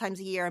a couple times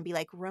a year and be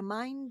like,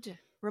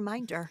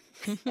 reminder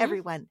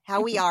everyone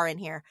how we are in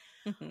here.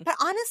 But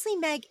honestly,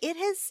 Meg,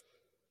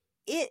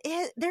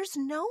 there's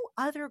no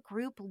other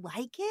group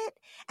like it.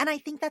 And I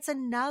think that's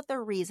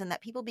another reason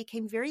that people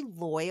became very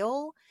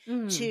loyal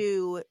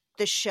to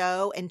the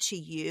show and to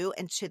you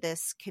and to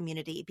this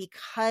community,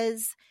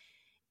 because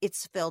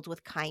it's filled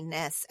with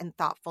kindness and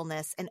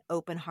thoughtfulness and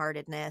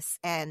open-heartedness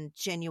and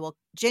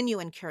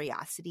genuine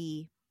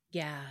curiosity.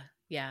 Yeah.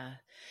 Yeah.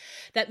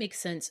 That makes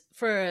sense.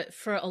 For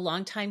a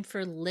long time,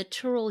 for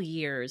literal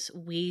years,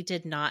 we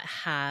did not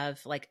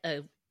have like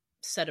a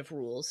set of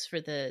rules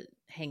for the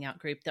hangout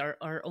group.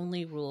 Our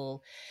only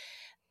rule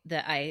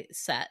that I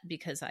set,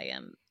 because I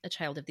am a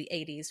child of the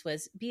 80s,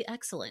 was be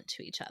excellent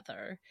to each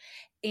other.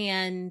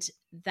 And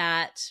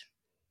that,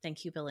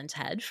 thank you, Bill and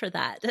Ted, for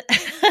that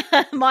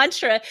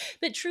mantra.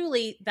 But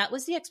truly, that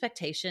was the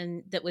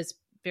expectation that was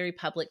very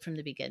public from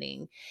the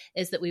beginning,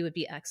 is that we would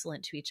be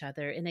excellent to each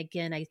other. And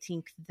again, I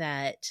think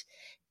that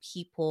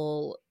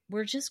people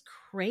were just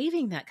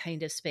craving that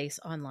kind of space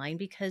online,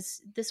 because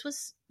this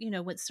was,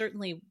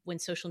 certainly when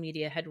social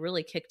media had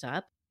really kicked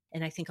up.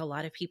 And I think a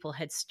lot of people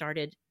had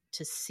started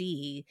to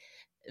see,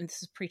 and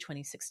this is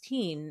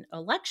pre-2016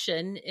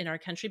 election in our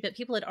country, but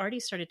people had already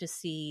started to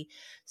see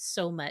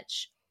so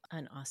much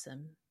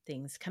awesome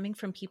things coming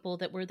from people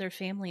that were their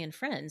family and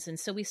friends. And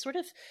so we sort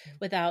of,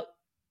 without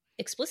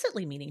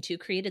explicitly meaning to,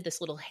 created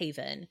this little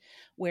haven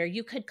where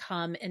you could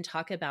come and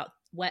talk about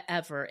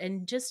whatever,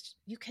 and just,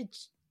 you could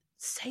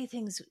say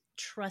things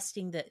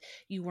trusting that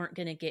you weren't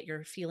going to get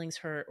your feelings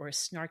hurt or a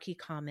snarky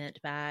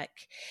comment back.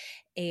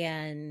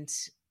 And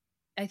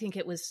I think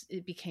it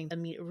became a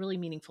really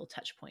meaningful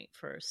touch point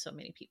for so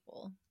many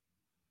people.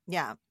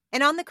 Yeah.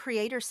 And on the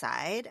creator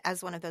side,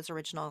 as one of those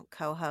original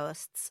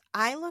co-hosts,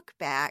 I look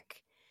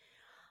back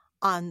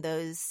on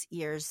those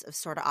years of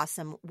Sorta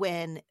Awesome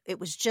when it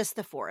was just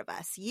the four of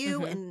us,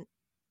 you and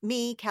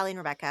me, Kelly and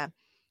Rebecca.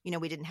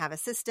 We didn't have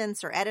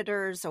assistants or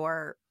editors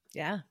or,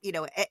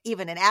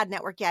 even an ad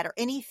network yet or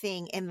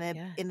anything in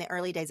the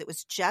early days. It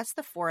was just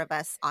the four of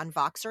us on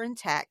Voxer and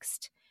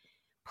text,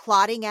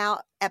 plotting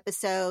out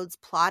episodes,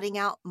 plotting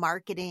out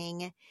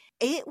marketing.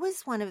 It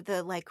was one of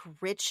the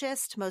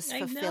richest, most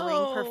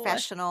fulfilling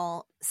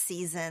professional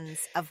seasons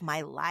of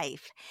my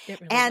life.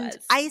 It really and was.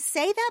 I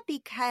say that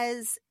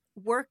because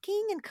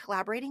working and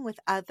collaborating with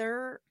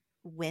other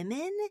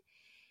women,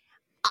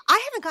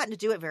 I haven't gotten to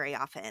do it very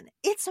often.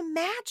 It's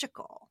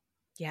magical.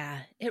 Yeah,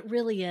 it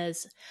really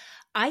is.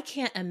 I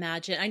can't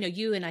imagine. I know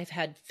you and I've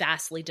had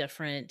vastly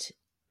different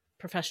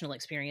professional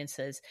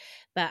experiences,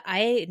 but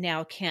I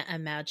now can't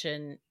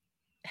imagine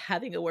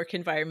having a work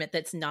environment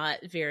that's not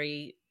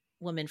very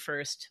woman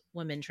first,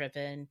 woman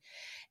driven.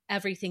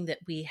 Everything that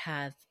we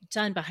have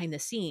done behind the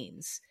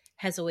scenes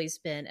has always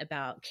been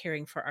about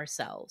caring for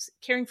ourselves,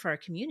 caring for our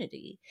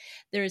community.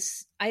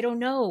 I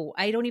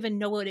don't even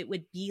know what it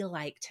would be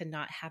like to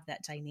not have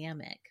that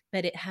dynamic,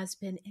 but it has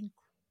been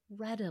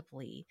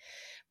incredibly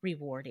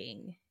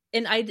rewarding.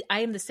 And I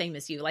am the same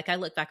as you. I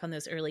look back on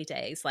those early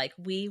days,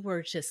 we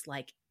were just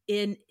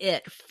in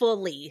it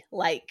fully,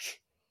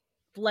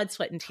 blood,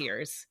 sweat, and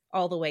tears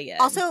all the way in.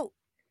 Also,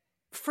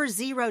 for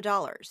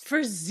 $0. For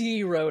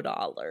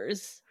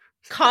 $0.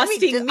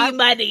 Costing me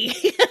money.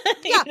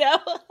 Yeah.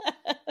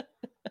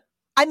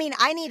 I mean,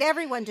 I need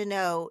everyone to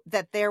know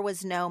that there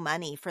was no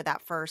money for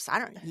that first,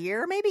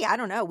 year, maybe. I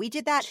don't know. We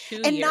did that.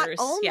 2 and years. Not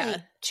only yeah.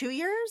 2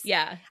 years.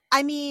 Yeah.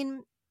 I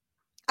mean,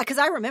 because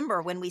I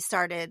remember when we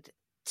started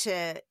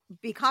to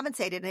be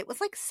compensated, and it was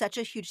such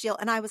a huge deal.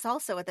 And I was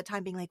also at the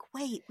time being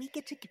wait, we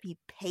get to be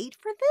paid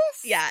for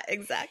this? Yeah,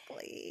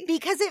 exactly.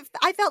 Because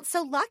I felt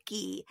so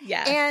lucky.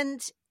 Yeah.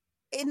 And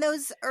in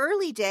those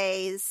early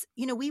days,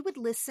 we would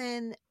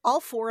listen, all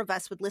four of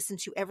us would listen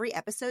to every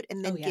episode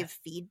and then give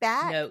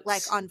feedback,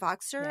 notes. On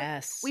Voxer.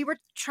 Yes. We were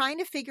trying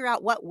to figure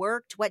out what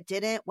worked, what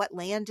didn't, what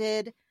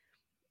landed,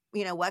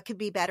 what could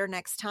be better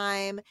next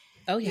time.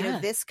 Oh, yeah.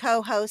 This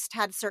co-host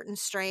had certain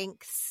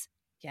strengths.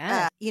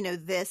 Yeah.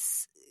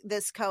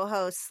 This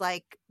co-host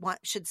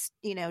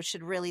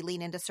should really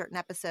lean into certain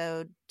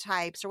episode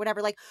types or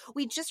whatever.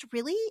 We just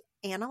really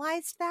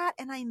analyzed that,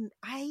 and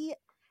I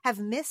have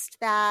missed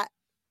that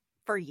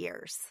for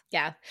years.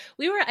 Yeah.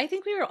 I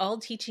think we were all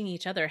teaching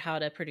each other how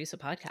to produce a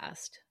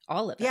podcast.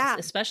 All of us,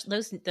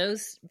 especially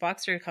those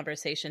Voxer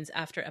conversations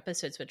after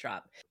episodes would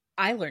drop.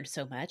 I learned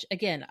so much.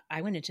 Again,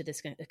 I went into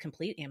this a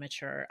complete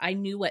amateur. I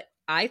knew what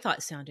I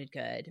thought sounded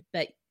good,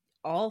 but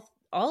all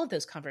of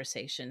those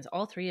conversations,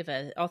 all three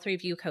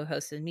of you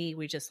co-hosts and me,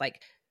 we just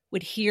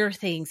would hear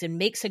things and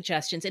make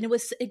suggestions. And it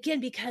was, again,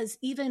 because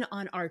even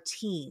on our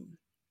team,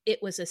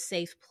 it was a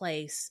safe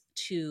place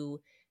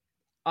to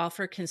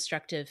offer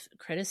constructive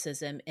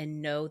criticism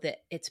and know that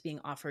it's being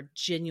offered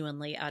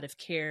genuinely out of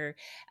care,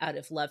 out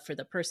of love for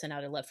the person,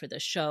 out of love for the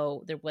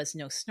show. There was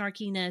no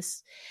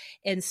snarkiness.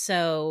 And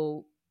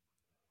so,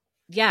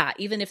 yeah,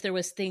 even if there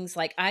was things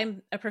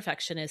I'm a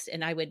perfectionist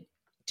and I would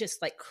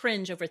just like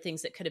cringe over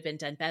things that could have been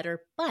done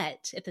better.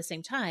 But at the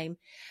same time,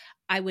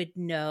 I would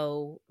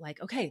know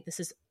like, okay, this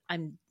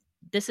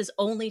is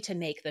only to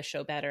make the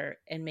show better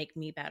and make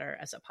me better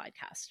as a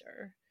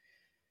podcaster.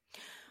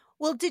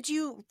 Well, did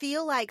you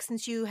feel like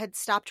since you had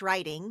stopped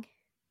writing,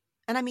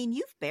 and I mean,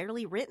 you've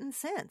barely written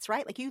since,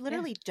 right? Like you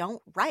literally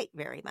don't write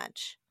very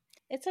much.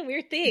 It's a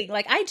weird thing.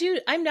 Like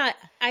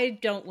I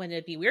don't want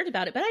to be weird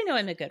about it, but I know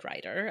I'm a good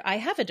writer. I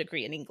have a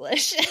degree in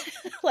English.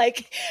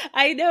 Like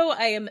I know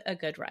I am a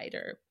good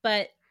writer,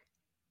 but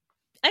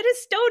I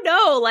just don't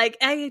know. Like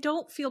I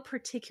don't feel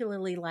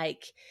particularly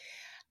like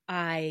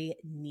I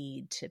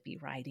need to be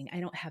writing. I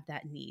don't have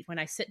that need. When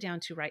I sit down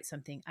to write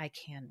something, I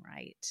can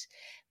write,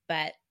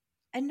 but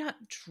I'm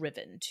not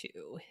driven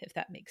to, if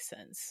that makes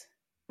sense.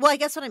 Well, I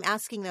guess what I'm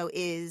asking though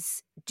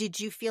is, did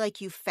you feel like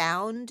you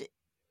found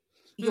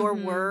your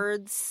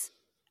words,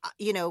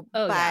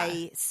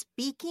 by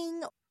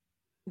speaking?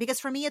 Because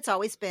for me, it's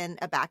always been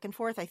a back and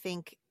forth. I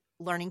think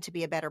learning to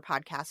be a better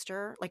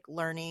podcaster, like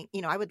learning,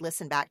 I would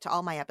listen back to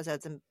all my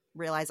episodes and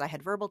realize I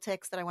had verbal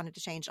tics that I wanted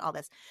to change, all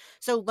this.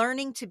 So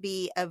learning to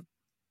be a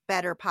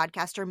better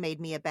podcaster made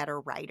me a better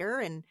writer,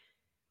 and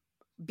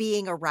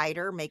being a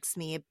writer makes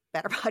me a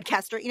better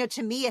podcaster.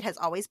 To me, it has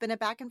always been a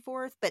back and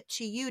forth. But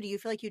to you, do you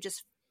feel like you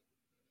just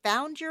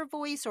found your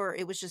voice, or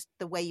it was just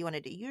the way you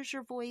wanted to use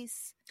your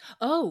voice?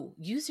 Oh,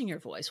 using your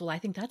voice. Well, I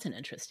think that's an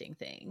interesting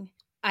thing.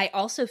 I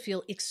also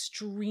feel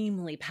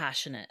extremely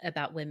passionate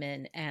about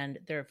women and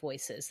their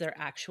voices, their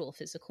actual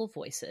physical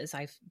voices.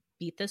 I've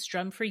beat this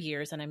drum for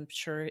years, and I'm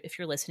sure if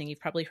you're listening, you've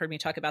probably heard me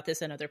talk about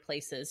this in other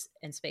places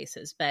and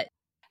spaces, but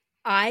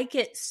I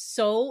get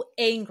so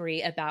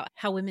angry about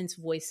how women's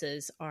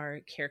voices are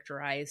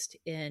characterized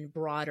in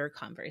broader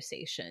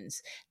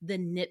conversations, the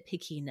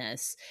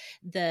nitpickiness,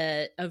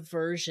 the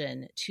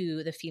aversion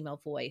to the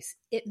female voice.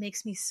 It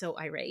makes me so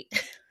irate.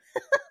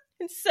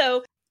 And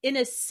so in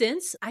a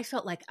sense, I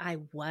felt like I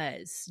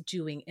was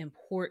doing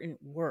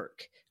important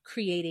work,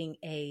 creating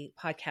a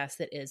podcast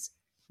that is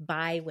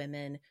by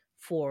women,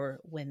 for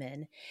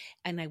women.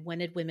 And I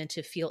wanted women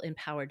to feel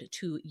empowered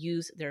to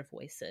use their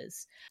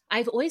voices.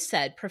 I've always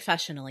said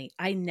professionally,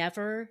 I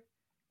never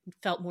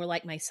felt more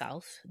like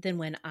myself than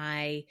when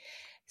I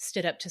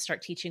stood up to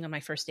start teaching on my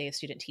first day of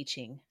student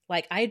teaching.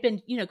 Like I had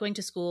been, going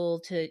to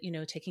school to,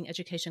 taking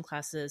education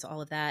classes,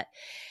 all of that.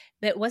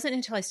 But it wasn't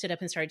until I stood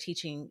up and started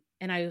teaching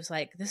and I was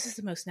like, this is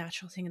the most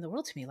natural thing in the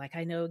world to me. Like,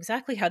 I know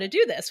exactly how to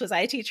do this. Was I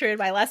a teacher in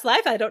my last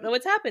life? I don't know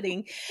what's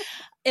happening.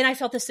 And I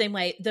felt the same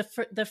way.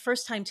 The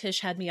first time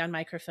Tish had me on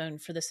microphone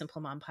for the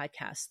Simple Mom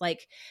podcast,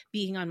 like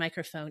being on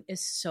microphone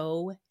is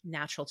so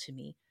natural to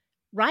me.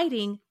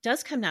 Writing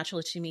does come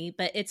natural to me,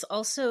 but it's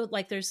also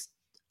like there's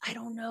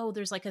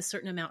like a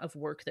certain amount of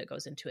work that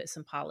goes into it,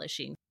 some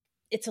polishing.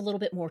 It's a little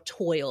bit more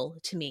toil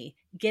to me.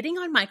 Getting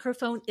on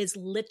microphone is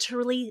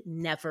literally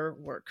never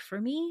work for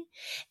me.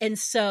 And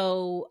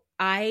so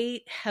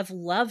I have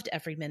loved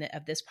every minute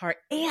of this part.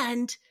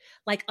 And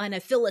like on a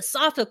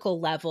philosophical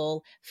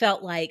level,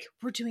 felt like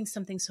we're doing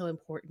something so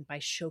important by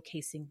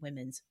showcasing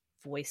women's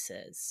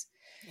voices.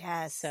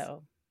 Yes.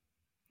 So,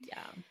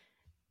 yeah.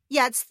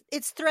 Yeah,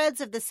 it's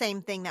threads of the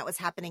same thing that was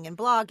happening in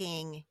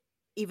blogging,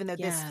 even though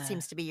this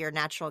seems to be your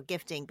natural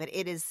gifting, but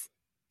it is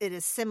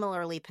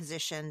similarly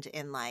positioned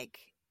in like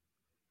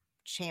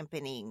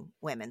championing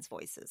women's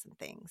voices and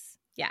things.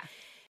 Yeah.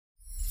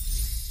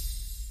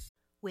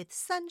 With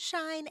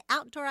sunshine,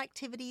 outdoor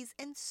activities,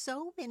 and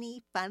so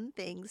many fun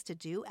things to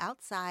do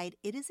outside,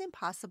 it is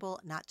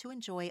impossible not to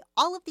enjoy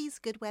all of these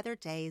good weather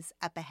days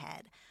up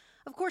ahead.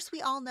 Of course,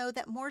 we all know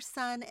that more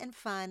sun and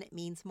fun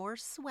means more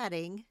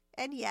sweating,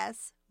 and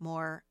yes,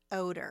 more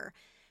odor.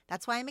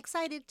 That's why I'm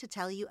excited to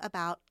tell you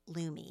about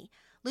Lume.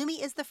 Lume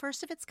is the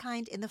first of its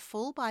kind in the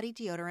full-body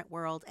deodorant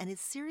world and is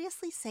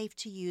seriously safe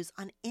to use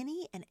on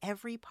any and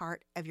every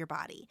part of your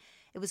body.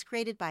 It was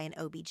created by an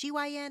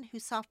OBGYN who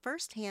saw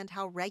firsthand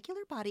how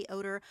regular body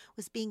odor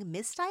was being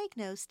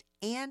misdiagnosed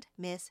and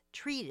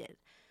mistreated.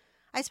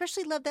 I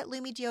especially love that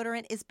Lume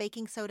deodorant is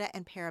baking soda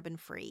and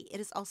paraben-free. It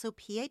is also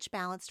pH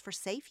balanced for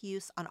safe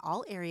use on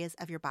all areas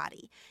of your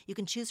body. You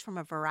can choose from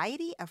a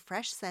variety of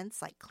fresh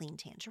scents like clean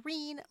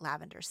tangerine,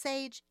 lavender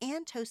sage,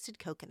 and toasted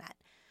coconut.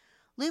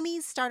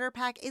 Lume's starter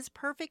pack is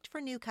perfect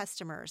for new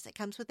customers. It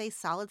comes with a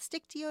solid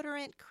stick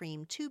deodorant,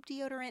 cream tube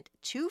deodorant,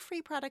 2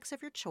 free products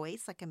of your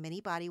choice like a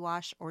mini body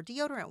wash or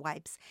deodorant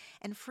wipes,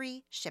 and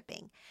free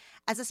shipping.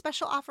 As a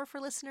special offer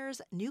for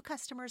listeners, new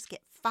customers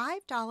get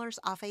 $5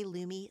 off a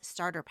Lume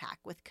starter pack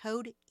with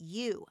code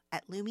U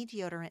at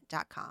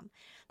LumeDeodorant.com.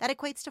 That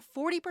equates to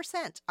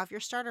 40% off your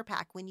starter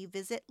pack when you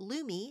visit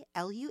Lume,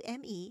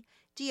 Lume,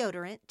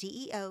 deodorant,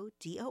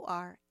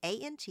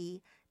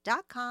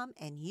 Deodorant.com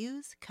and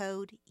use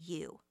code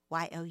U,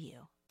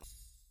 YOU.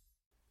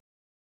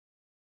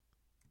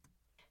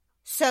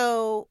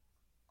 So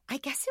I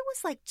guess it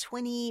was like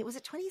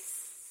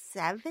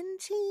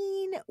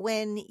 2017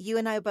 when you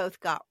and I both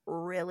got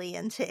really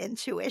into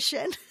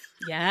intuition.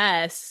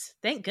 Yes.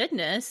 Thank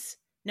goodness.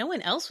 No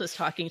one else was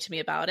talking to me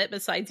about it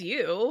besides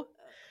you.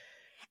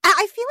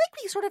 I feel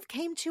like we sort of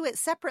came to it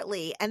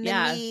separately, and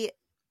then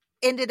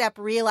ended up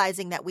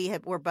realizing that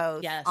were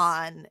both Yes.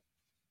 on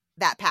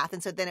that path.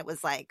 And so then it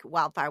was like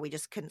wildfire. We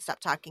just couldn't stop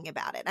talking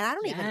about it. And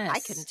I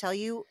couldn't tell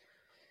you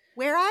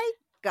where I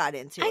got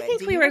into it.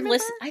 Do you remember?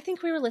 I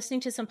think we were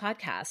listening to some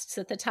podcasts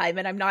at the time,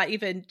 and I'm not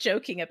even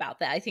joking about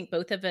that. I think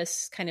both of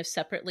us kind of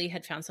separately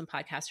had found some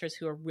podcasters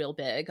who are real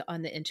big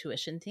on the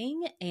intuition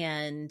thing,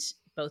 and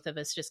both of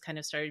us just kind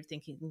of started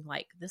thinking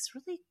like, this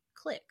really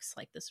clicks,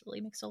 like this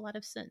really makes a lot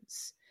of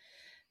sense.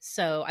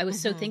 So I was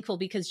so thankful,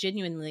 because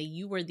genuinely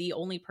you were the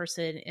only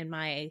person in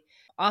my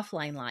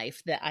offline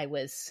life that I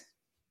was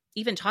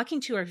even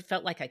talking to or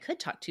felt like I could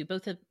talk to.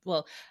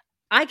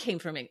 I came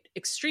from an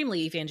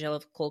extremely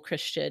evangelical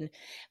Christian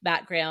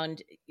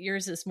background.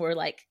 Yours is more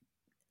like,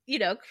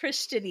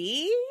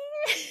 Christian-y.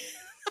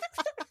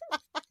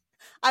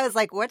 I was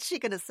like, what's she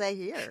going to say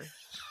here?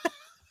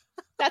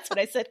 That's what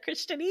I said,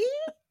 Christian-y.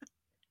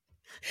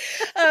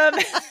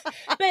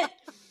 But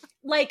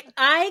like,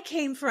 I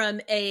came from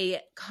a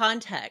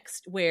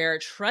context where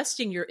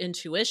trusting your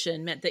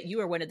intuition meant that you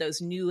were one of those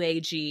new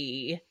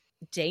agey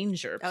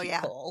danger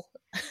people.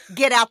 Yeah.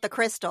 Get out the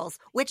crystals,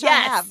 which I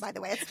have, by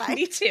the way. It's fine.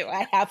 Me too.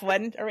 I have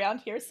one around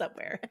here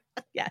somewhere.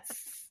 Yes.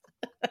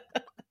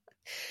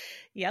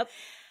 Yep.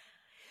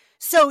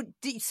 So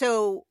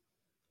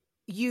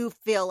you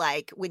feel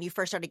like when you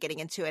first started getting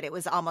into it, it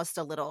was almost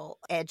a little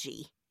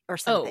edgy or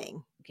something.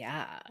 Oh,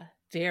 yeah.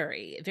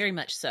 Very, very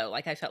much so.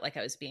 Like, I felt like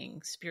I was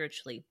being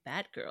spiritually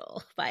bad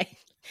girl by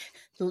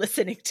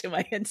listening to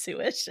my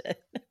intuition.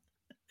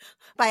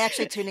 By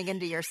actually tuning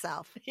into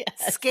yourself.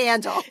 Yes.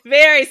 Scandal.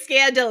 Very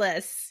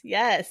scandalous.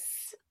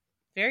 Yes.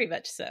 Very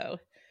much so.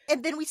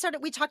 And then we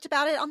talked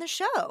about it on the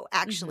show,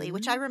 actually,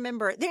 which I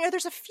remember.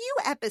 There's a few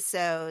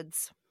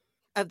episodes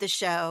of the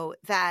show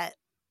that,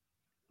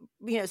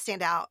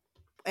 stand out.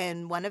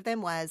 And one of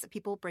them was,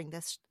 people bring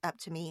this up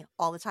to me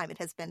all the time. It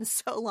has been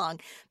so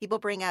long. People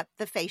bring up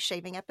the face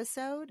shaving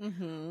episode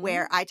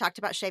where I talked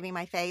about shaving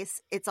my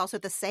face. It's also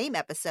the same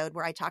episode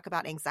where I talk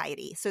about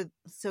anxiety. So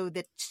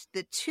the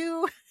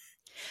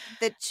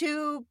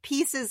two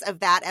pieces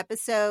of that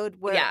episode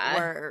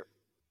were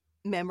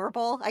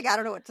memorable. Like, I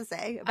don't know what to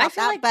say about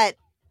that, but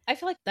I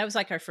feel like that was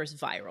like our first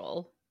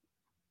viral,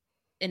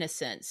 in a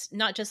sense,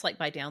 not just like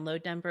by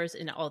download numbers,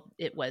 and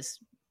it was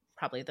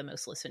probably the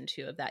most listened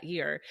to of that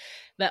year,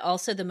 but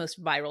also the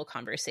most viral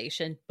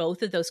conversation.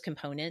 Both of those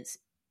components,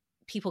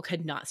 people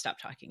could not stop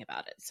talking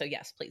about it. So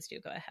yes, please do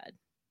go ahead.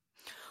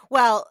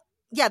 Well,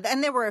 yeah,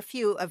 and there were a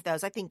few of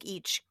those. I think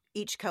each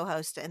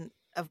co-host, and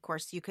of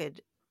course you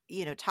could,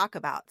 talk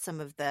about some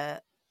of the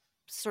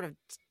sort of,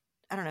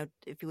 I don't know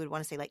if you would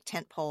want to say like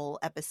tentpole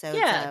episodes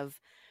of.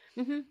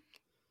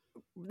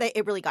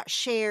 It really got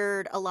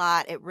shared a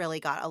lot. It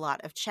really got a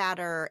lot of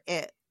chatter.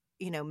 It,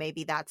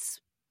 maybe that's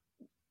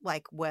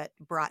like what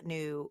brought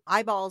new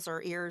eyeballs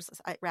or ears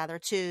rather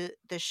to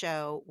the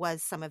show,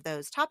 was some of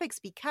those topics,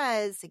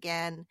 because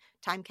again,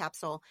 time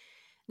capsule.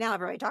 Now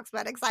everybody talks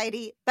about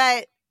anxiety,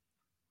 and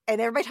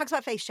everybody talks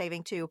about face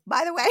shaving too,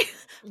 by the way.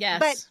 Yes.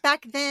 But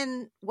back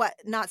then,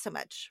 not so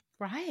much.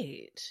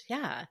 Right.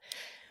 Yeah.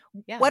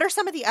 Yeah. What are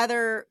some of the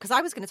other, because I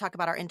was going to talk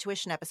about our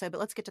intuition episode, but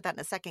let's get to that in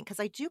a second, because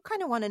I do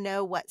kind of want to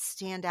know what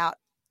standout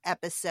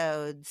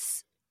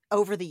episodes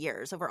over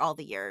all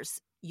the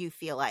years you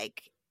feel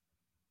like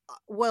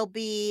will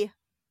be,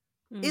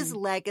 is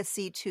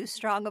legacy too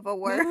strong of a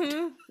word?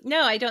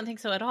 No, I don't think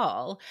so at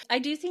all. I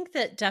do think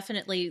that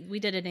definitely we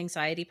did an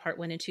anxiety part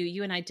 1 and 2.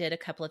 You and I did a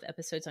couple of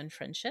episodes on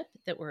friendship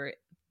that were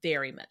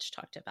very much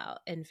talked about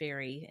and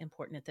very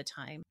important at the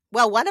time.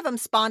 Well, one of them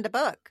spawned a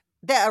book.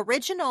 The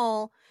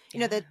original,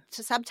 the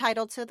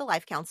subtitle to the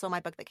Life Council, my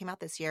book that came out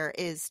this year,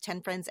 is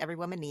 10 Friends Every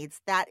Woman Needs.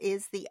 That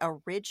is the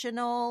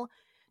original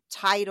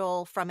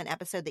title from an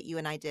episode that you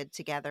and I did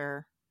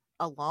together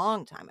a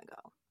long time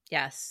ago.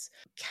 Yes.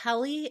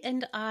 Kelly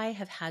and I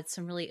have had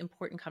some really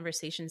important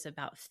conversations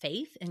about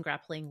faith and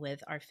grappling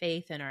with our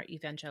faith and our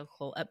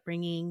evangelical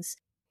upbringings.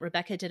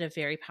 Rebecca did a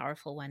very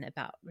powerful one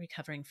about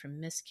recovering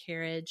from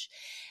miscarriage.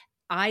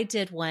 I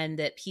did one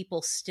that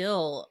people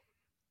still,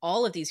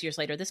 all of these years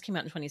later, this came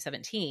out in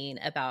 2017,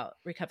 about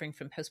recovering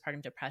from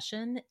postpartum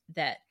depression,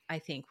 that I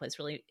think was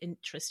really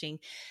interesting,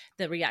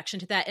 the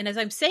reaction to that. And as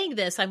I'm saying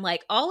this, I'm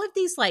like, all of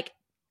these like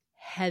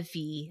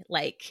heavy,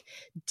 like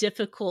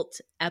difficult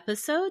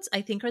episodes,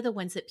 I think are the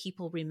ones that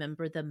people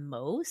remember the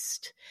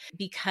most,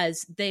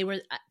 because they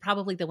were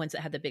probably the ones that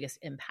had the biggest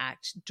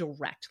impact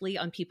directly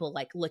on people,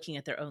 like looking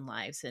at their own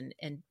lives and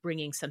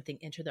bringing something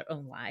into their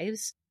own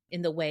lives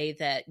in the way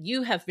that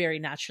you have very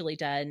naturally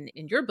done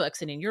in your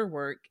books and in your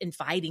work,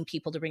 inviting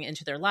people to bring it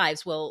into their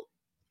lives. Well,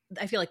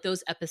 I feel like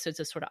those episodes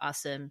of Sort of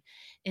Awesome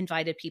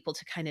invited people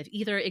to kind of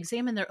either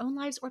examine their own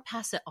lives or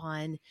pass it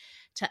on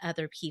to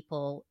other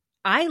people.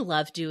 I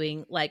love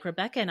doing, like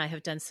Rebecca and I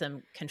have done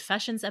some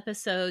confessions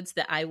episodes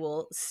that I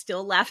will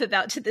still laugh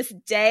about to this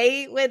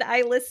day when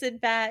I listen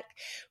back.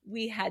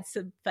 We had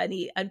some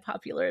funny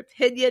unpopular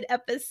opinion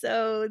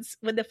episodes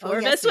when the four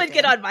of us would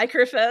get on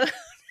microphone.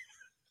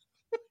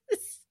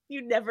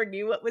 You never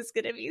knew what was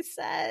going to be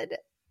said.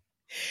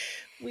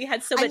 We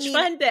had so much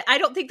fun, but I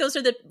don't think those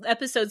are the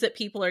episodes that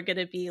people are going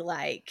to be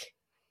like,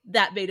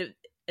 that made an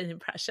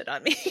impression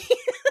on me.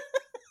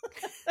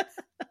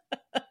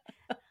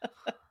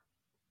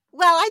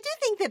 Well, I do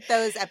think that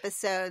those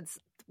episodes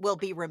will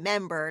be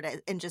remembered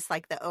in just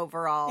like the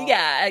overall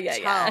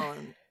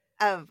tone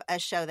of a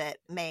show that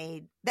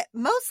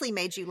mostly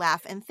made you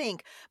laugh and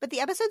think. But the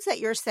episodes that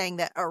you're saying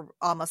that are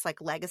almost like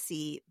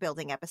legacy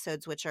building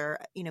episodes, which are,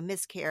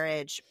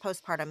 miscarriage,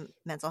 postpartum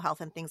mental health,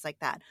 and things like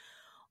that.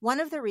 One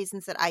of the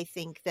reasons that I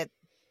think that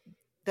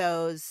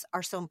those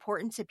are so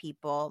important to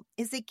people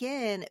is,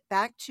 again,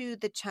 back to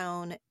the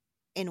tone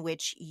in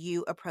which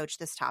you approach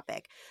this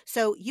topic.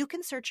 So you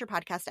can search your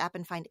podcast app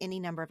and find any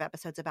number of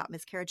episodes about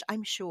miscarriage,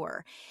 I'm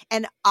sure.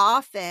 And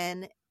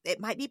often it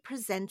might be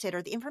presented,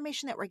 or the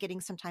information that we're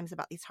getting sometimes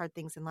about these hard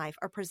things in life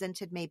are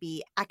presented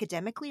maybe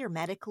academically or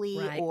medically,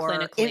 right, or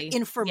clinically.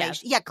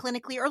 information. Yeah,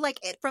 clinically, or like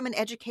from an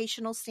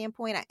educational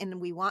standpoint. And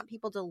we want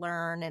people to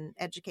learn and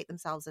educate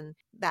themselves and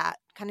that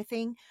kind of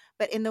thing.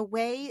 But in the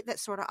way that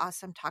Sorta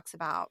Awesome talks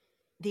about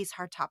these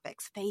hard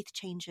topics, faith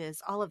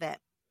changes, all of it,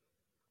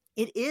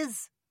 it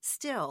is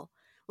still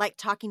like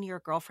talking to your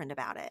girlfriend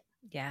about it.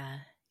 Yeah.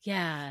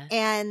 Yeah.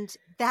 And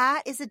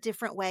that is a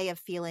different way of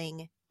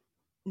feeling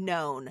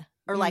known,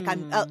 or like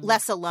I'm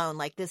less alone.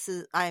 Like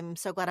I'm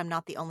so glad I'm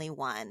not the only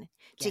one.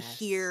 Yes. To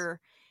hear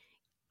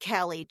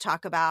Kelly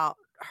talk about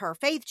her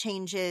faith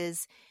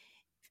changes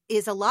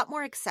is a lot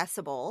more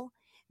accessible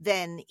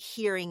than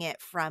hearing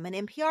it from an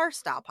NPR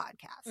style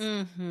podcast.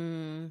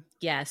 Mm-hmm.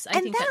 Yes. I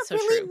and think that that's so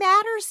really true.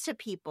 matters to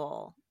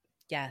people.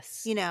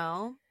 Yes.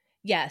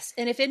 Yes.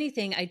 And if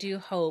anything, I do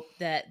hope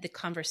that the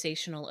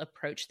conversational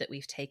approach that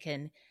we've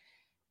taken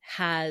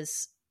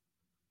has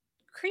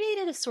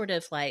created a sort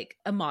of like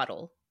a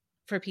model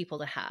for people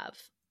to have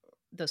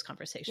those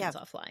conversations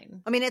offline.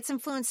 I mean, it's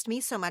influenced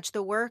me so much.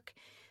 The work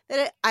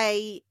that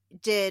I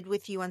did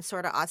with you on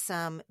Sorta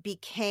Awesome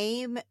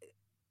became,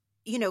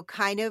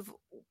 kind of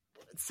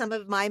some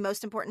of my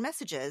most important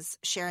messages,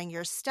 sharing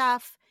your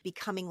stuff,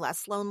 becoming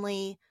less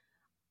lonely.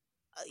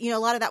 A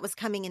lot of that was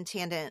coming in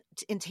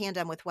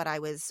tandem with what I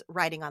was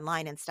writing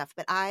online and stuff.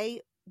 But I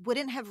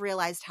wouldn't have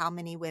realized how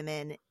many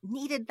women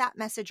needed that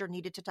message or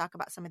needed to talk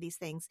about some of these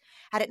things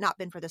had it not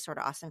been for the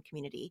Sorta Awesome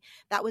community.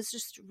 That was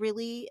just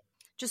really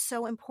just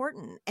so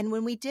important. And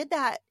when we did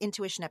that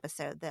intuition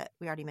episode that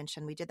we already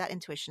mentioned,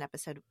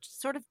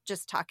 sort of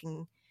just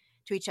talking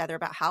to each other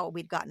about how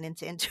we'd gotten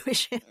into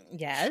intuition.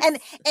 Yes.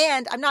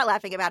 And I'm not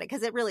laughing about it,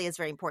 because it really is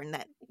very important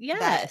that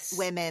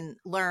women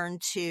learn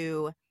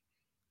to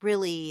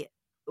really,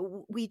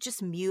 we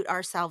just mute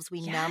ourselves,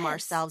 we numb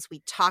ourselves,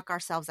 we talk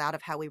ourselves out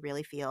of how we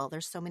really feel.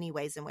 There's so many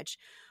ways in which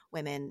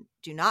women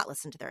do not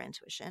listen to their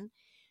intuition.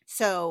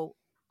 So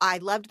I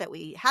loved that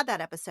we had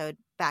that episode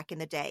back in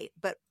the day,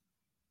 but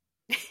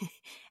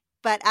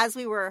as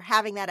we were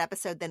having that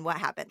episode, then what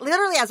happened?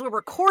 Literally, as we were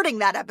recording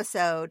that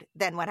episode,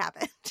 then what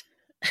happened?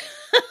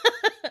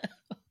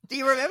 Do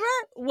you remember?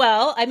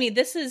 Well, I mean,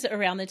 this is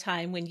around the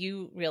time when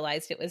you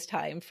realized it was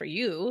time for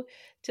you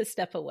to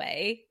step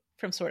away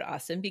from Sorta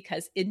Awesome,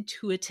 because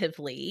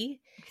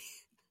intuitively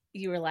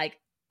you were like,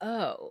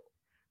 oh,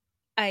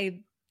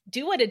 I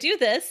do want to do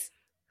this,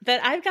 but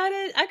I got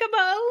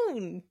my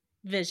own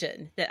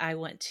vision that I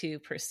want to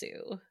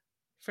pursue,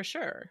 for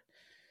sure.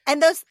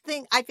 And those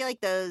things, I feel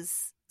like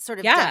those sort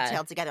of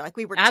dovetailed together. Like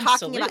we were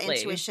talking about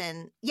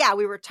intuition. Yeah,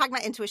 we were talking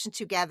about intuition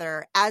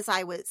together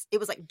it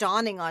was like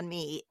dawning on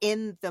me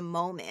in the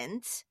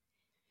moment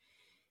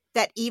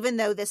that even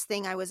though this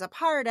thing I was a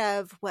part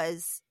of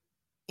was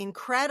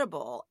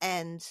incredible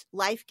and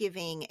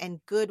life-giving and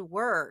good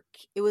work,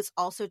 it was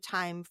also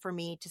time for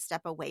me to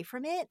step away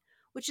from it,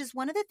 which is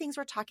one of the things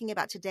we're talking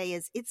about today.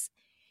 Is it's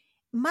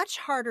much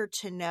harder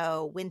to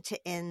know when to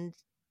end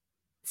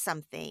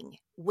something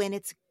when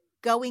it's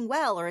going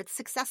well, or it's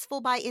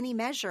successful by any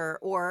measure,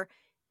 or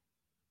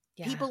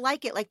people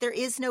like it. Like there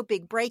is no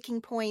big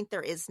breaking point.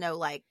 There is no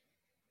like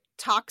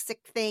toxic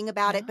thing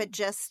about it, but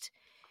just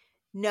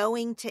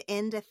knowing to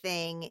end a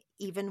thing,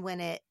 even when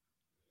it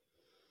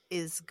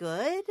is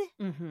good,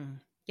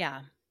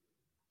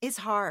 is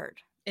hard.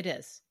 It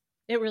is.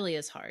 It really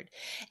is hard.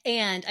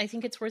 And I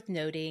think it's worth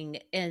noting,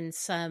 in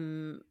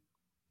some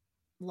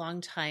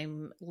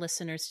longtime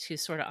listeners to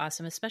Sorta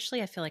Awesome,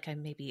 especially, I feel like I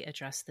maybe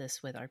addressed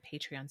this with our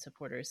Patreon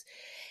supporters,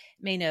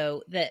 may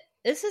know that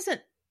this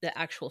isn't the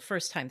actual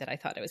first time that I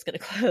thought I was going to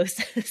close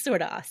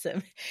Sorta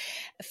Awesome.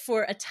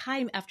 For a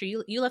time after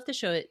you left the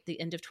show at the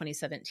end of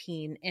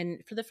 2017,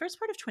 and for the first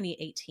part of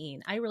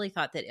 2018, I really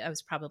thought that I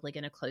was probably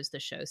going to close the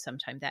show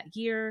sometime that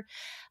year.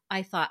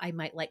 I thought I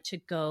might like to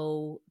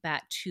go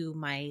back to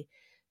my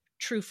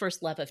true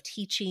first love of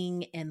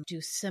teaching and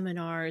do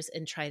seminars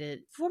and try to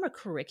form a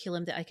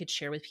curriculum that I could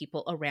share with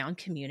people around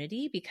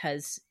community,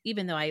 because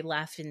even though I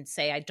laugh and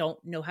say I don't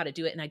know how to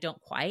do it, and I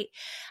don't quite,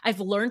 I've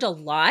learned a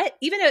lot,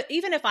 even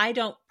if I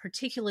don't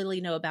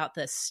particularly know about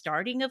the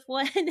starting of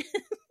one.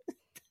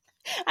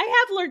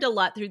 I have learned a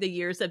lot through the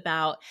years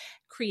about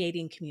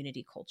creating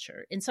community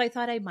culture. And so I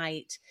thought I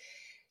might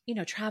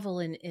travel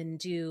and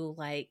do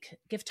like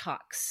give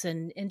talks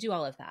and do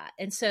all of that.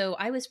 And so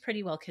I was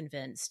pretty well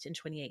convinced in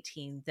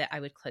 2018 that I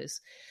would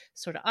close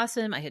Sort of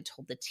Awesome. I had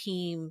told the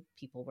team,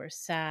 people were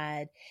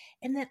sad.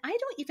 And then I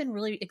don't even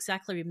really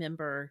exactly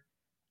remember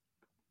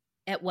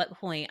at what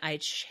point I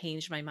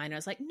changed my mind. I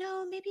was like,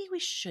 no, maybe we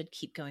should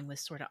keep going with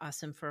Sort of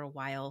Awesome for a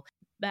while.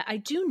 But I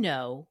do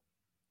know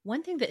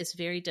one thing that is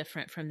very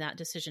different from that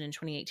decision in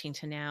 2018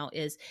 to now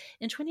is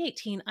in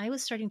 2018, I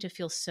was starting to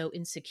feel so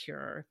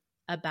insecure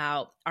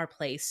about our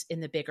place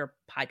in the bigger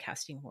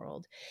podcasting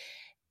world.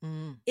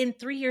 In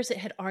 3 years, it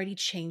had already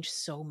changed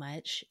so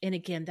much. And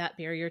again, that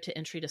barrier to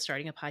entry to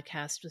starting a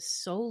podcast was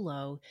so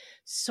low.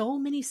 So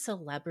many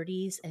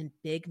celebrities and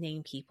big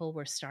name people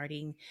were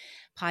starting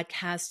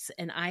podcasts.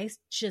 And I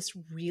just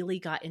really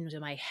got into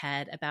my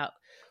head about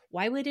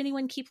why would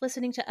anyone keep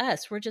listening to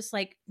us? We're just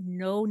like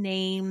no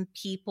name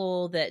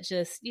people that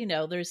just,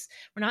 we're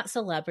not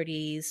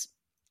celebrities.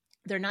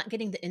 They're not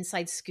getting the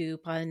inside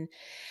scoop on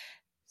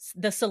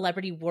the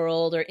celebrity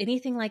world or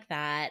anything like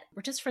that.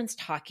 We're just friends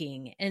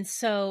talking. And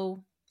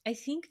so I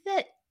think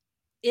that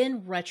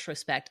in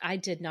retrospect, I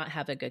did not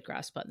have a good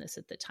grasp on this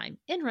at the time.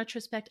 In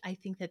retrospect, I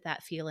think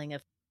that feeling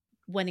of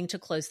wanting to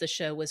close the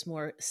show was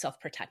more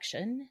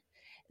self-protection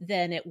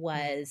than it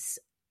was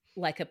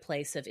like a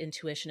place of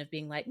intuition of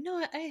being like,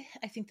 no,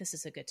 I think this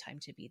is a good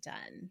time to be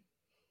done.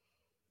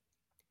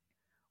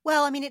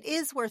 Well, I mean, it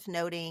is worth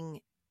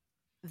noting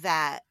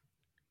that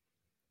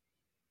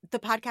the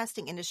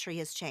podcasting industry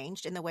has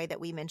changed in the way that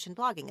we mentioned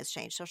blogging has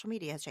changed. Social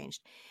media has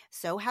changed.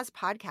 So has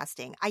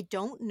podcasting. I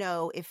don't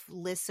know if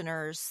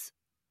listeners,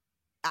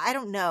 I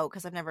don't know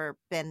because I've never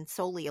been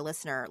solely a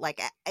listener,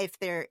 like if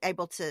they're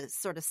able to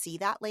sort of see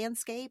that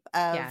landscape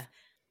of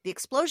the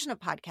explosion of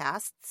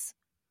podcasts,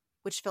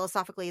 which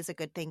philosophically is a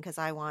good thing because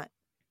I want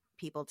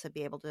people to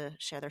be able to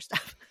share their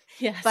stuff.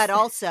 Yes. But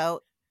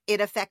also it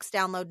affects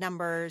download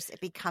numbers. It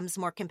becomes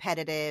more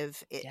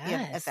competitive. It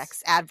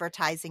affects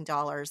advertising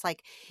dollars.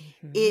 Like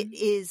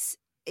it's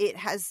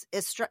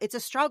a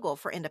struggle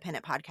for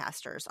independent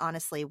podcasters,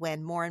 honestly,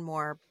 when more and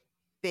more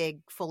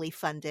big, fully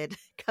funded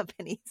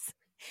companies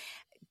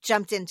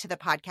jumped into the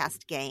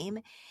podcast game.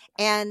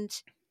 And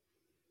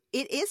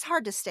it is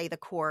hard to stay the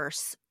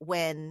course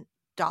when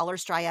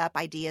dollars dry up,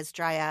 ideas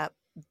dry up,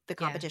 the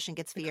competition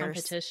gets fierce.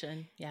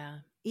 Competition, yeah.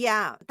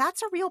 Yeah,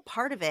 that's a real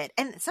part of it.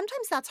 And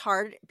sometimes that's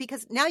hard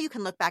because now you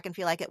can look back and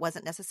feel like it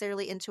wasn't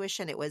necessarily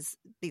intuition. It was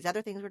these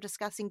other things we're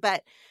discussing.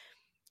 But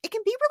it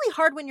can be really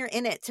hard when you're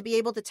in it to be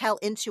able to tell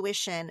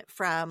intuition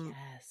from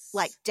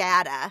like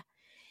data.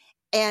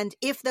 And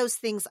if those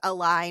things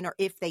align or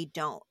if they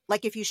don't.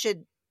 Like if you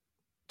should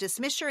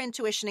dismiss your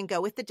intuition and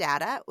go with the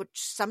data, which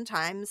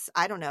sometimes,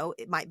 I don't know,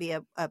 it might be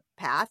a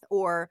path,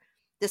 or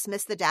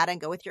dismiss the data and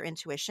go with your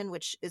intuition,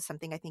 which is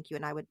something I think you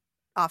and I would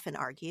often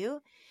argue.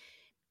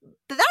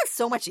 But that's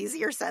so much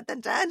easier said than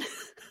done.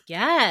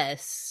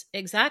 Yes,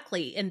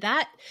 exactly. And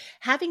that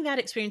having that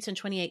experience in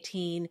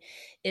 2018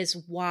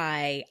 is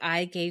why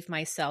I gave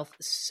myself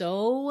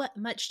so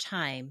much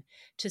time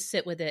to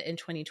sit with it in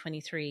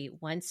 2023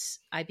 once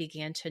I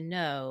began to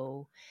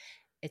know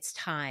it's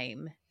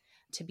time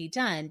to be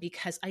done,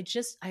 because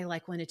I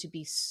like wanted to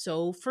be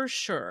so for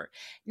sure.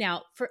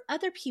 Now, for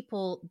other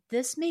people,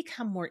 this may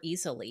come more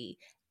easily.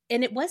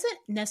 And it wasn't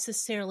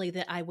necessarily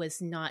that I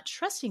was not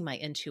trusting my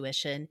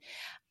intuition.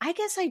 I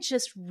guess I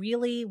just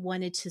really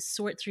wanted to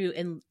sort through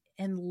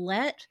and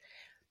let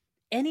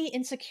any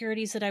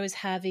insecurities that I was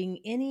having,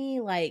 any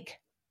like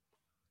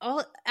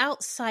all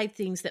outside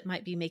things that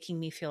might be making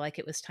me feel like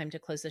it was time to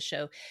close the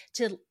show,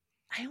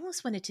 I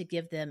almost wanted to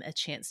give them a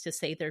chance to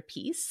say their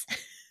piece,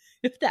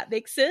 if that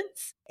makes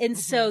sense. And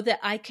so that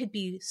I could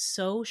be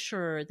so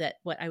sure that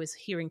what I was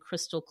hearing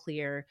crystal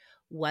clear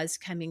was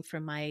coming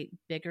from my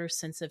bigger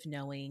sense of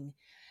knowing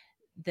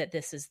that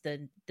this is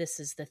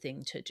the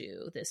thing to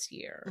do this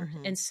year.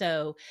 And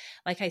so,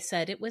 like I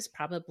said, it was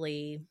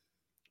probably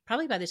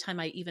by the time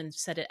I even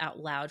said it out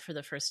loud for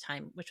the first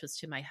time, which was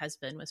to my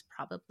husband, was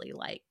probably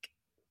like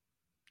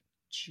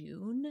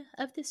June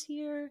of this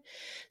year.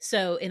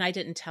 So, and I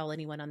didn't tell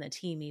anyone on the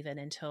team even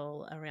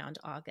until around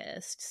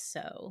August,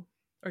 so,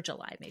 or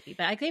July maybe,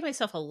 but I gave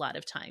myself a lot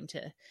of time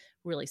to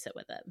really sit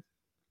with it.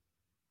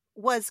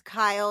 Was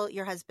Kyle,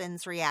 your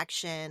husband's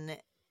reaction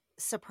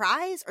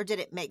surprise, or did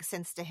it make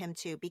sense to him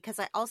too? Because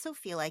I also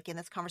feel like in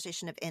this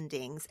conversation of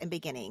endings and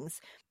beginnings,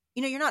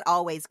 you're not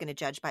always going to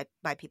judge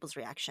by people's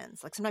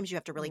reactions. Like sometimes you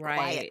have to really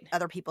quiet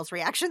other people's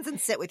reactions and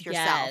sit with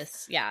yourself.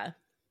 Yes, yeah.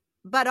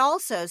 But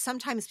also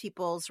sometimes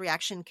people's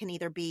reaction can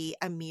either be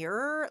a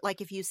mirror. Like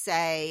if you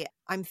say,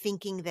 I'm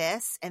thinking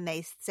this, and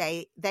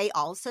they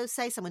also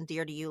say, someone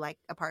dear to you, like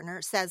a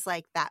partner says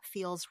like, that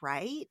feels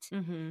right.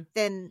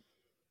 Then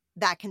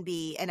that can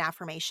be an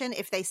affirmation.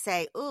 If they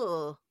say,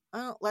 oh,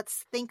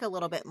 let's think a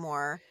little bit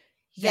more,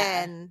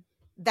 then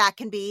that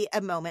can be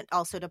a moment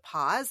also to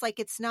pause. Like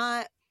it's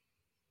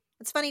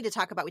funny to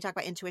talk about. We talk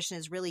about intuition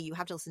is really, you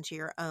have to listen to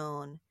your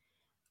own.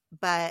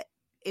 But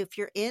if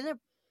you're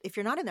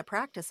not in the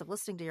practice of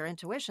listening to your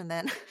intuition,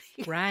 then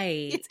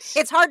right,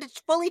 it's hard to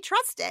fully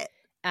trust it.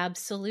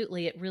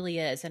 Absolutely. It really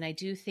is. And I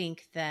do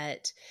think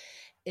that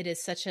it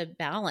is such a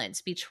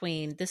balance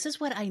between this is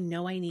what I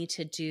know I need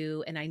to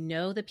do. And I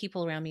know the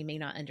people around me may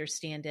not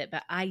understand it,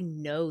 but I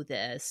know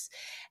this,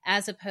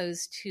 as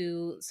opposed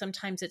to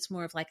sometimes it's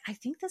more of like, I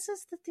think this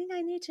is the thing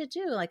I need to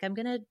do. Like, I'm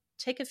going to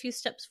take a few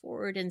steps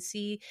forward and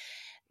see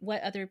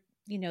what other,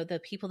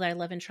 the people that I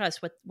love and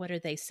trust, what are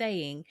they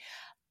saying?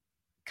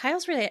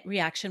 Kyle's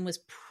reaction was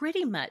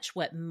pretty much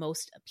what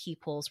most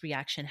people's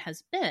reaction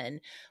has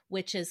been,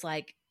 which is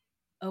like,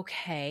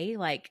 okay,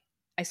 like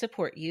I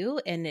support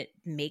you and it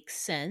makes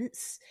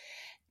sense.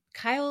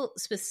 Kyle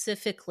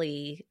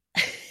specifically,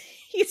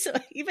 he's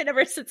even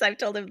ever since I've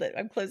told him that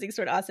I'm closing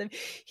Sort of Awesome,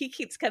 he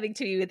keeps coming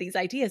to me with these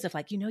ideas of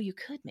like, you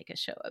could make a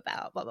show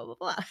about blah, blah, blah,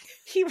 blah.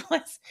 He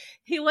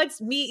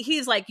wants me,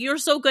 he's like, you're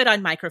so good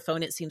on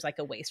microphone. It seems like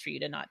a waste for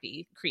you to not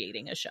be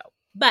creating a show.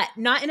 But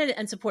not in an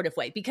unsupportive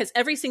way, because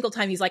every single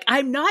time he's like,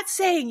 I'm not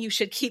saying you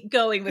should keep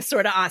going with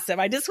Sort of Awesome.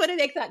 I just want to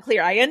make that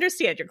clear. I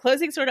understand you're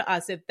closing Sort of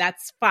Awesome.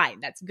 That's fine.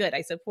 That's good.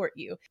 I support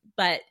you.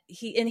 But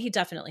he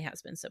definitely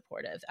has been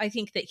supportive. I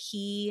think that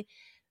he,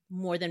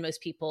 more than most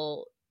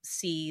people,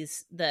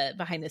 sees the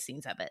behind the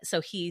scenes of it.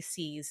 So he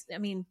sees, I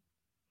mean,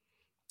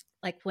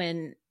 like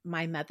when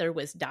my mother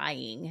was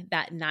dying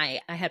that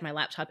night, I had my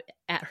laptop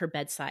at her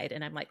bedside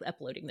and I'm like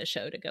uploading the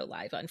show to go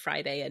live on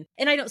Friday.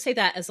 And I don't say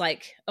that as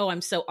like, oh,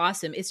 I'm so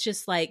awesome. It's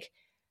just like,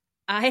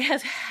 I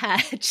have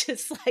had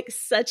just like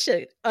such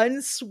an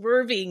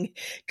unswerving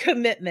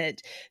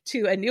commitment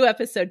to a new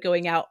episode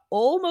going out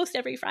almost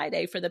every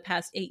Friday for the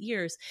past 8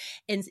 years.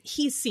 And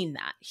he's seen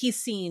that.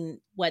 He's seen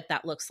what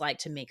that looks like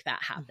to make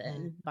that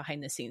happen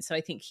behind the scenes. So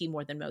I think he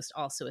more than most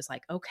also is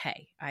like,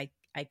 okay, I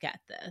get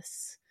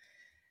this.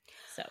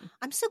 So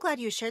I'm so glad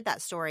you shared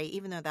that story,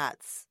 even though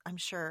that's, I'm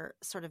sure,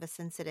 sort of a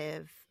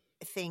sensitive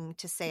thing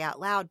to say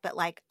out loud. But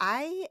like,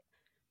 I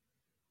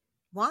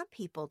want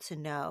people to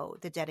know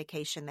the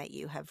dedication that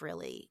you have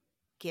really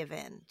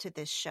given to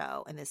this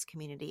show and this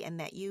community, and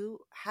that you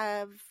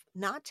have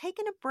not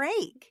taken a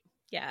break.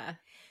 Yeah.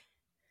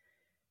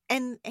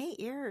 And 8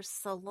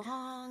 years, a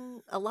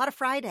lot of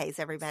Fridays,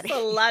 everybody. It's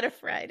a lot of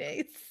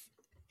Fridays.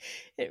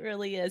 It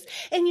really is.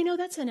 And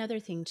that's another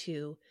thing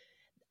too.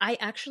 I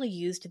actually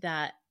used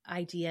that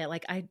idea.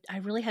 Like I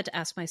really had to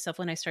ask myself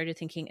when I started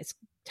thinking it's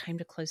time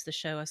to close the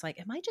show. I was like,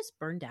 am I just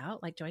burned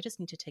out? Like, do I just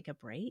need to take a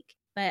break?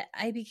 But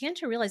I began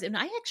to realize, and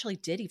I actually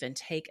did even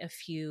take a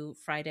few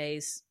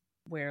Fridays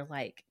where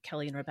like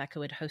Kelly and Rebecca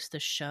would host the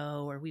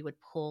show, or we would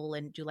pull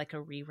and do like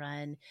a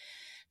rerun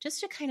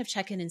just to kind of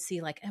check in and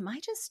see like, am I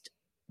just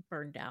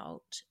burned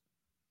out?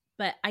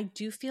 But I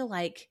do feel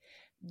like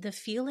the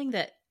feeling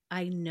that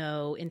I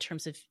know in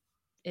terms of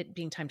it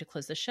being time to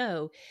close the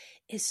show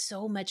is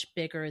so much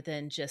bigger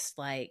than just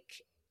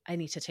like, I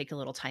need to take a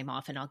little time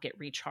off and I'll get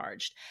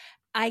recharged.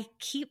 I'm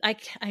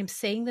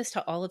saying this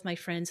to all of my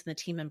friends and the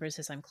team members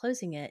as I'm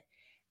closing it.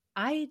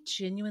 I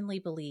genuinely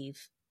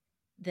believe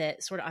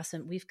that Sort of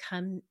Awesome,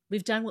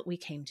 we've done what we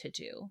came to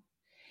do.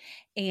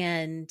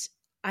 And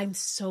I'm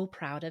so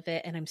proud of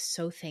it. And I'm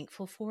so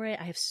thankful for it.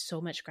 I have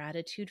so much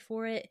gratitude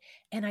for it.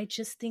 And I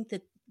just think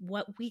that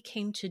what we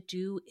came to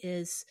do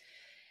is,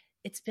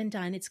 it's been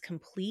done. It's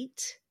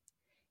complete.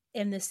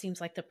 And this seems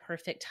like the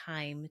perfect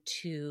time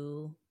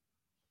to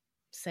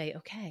say,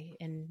 okay,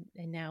 and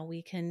now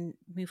we can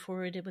move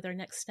forward with our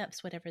next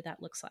steps, whatever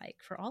that looks like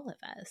for all of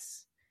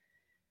us.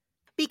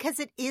 Because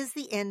it is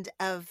the end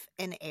of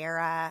an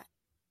era,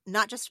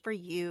 not just for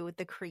you,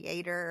 the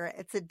creator.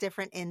 It's a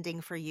different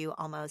ending for you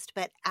almost.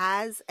 But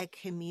as a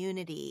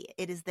community,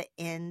 it is the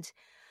end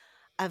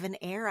of an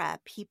era.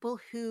 People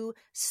who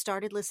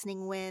started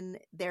listening when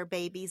their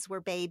babies were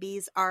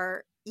babies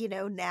are,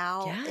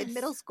 now in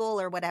middle school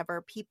or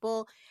whatever.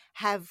 People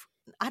have,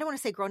 I don't want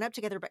to say grown up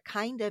together, but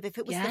kind of. If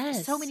it was,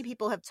 so many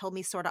people have told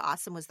me Sort of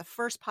Awesome was the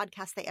first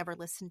podcast they ever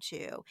listened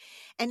to.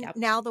 And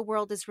now the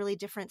world is really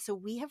different. So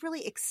we have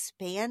really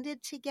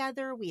expanded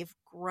together. We have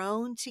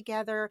grown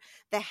together.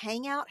 The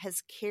Hangout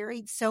has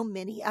carried so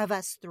many of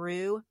us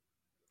through.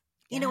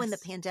 In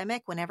the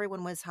pandemic, when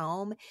everyone was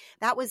home,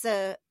 that was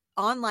a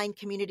online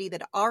community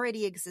that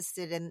already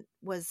existed and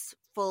was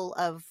full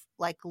of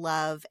like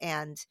love.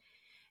 And,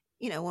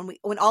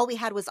 when all we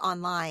had was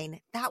online,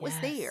 that was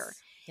there.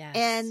 Yes.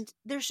 And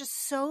there's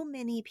just so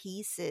many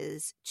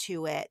pieces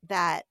to it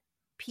that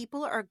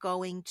people are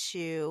going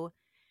to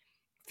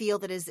feel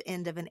that is the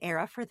end of an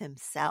era for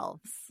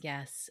themselves.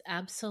 Yes,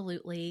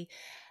 absolutely.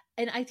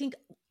 And I think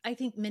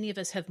many of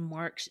us have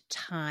marked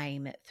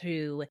time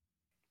through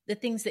the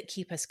things that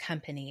keep us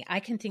company. I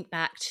can think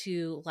back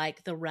to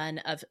like the run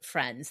of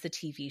Friends, the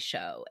TV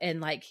show, and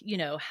like,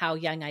 how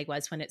young I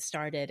was when it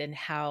started and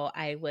how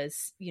I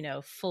was,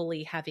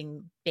 fully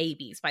having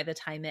babies by the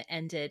time it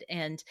ended.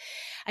 And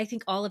I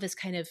think all of us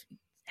kind of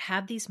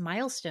have these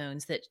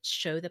milestones that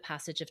show the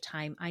passage of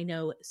time. I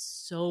know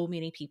so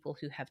many people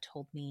who have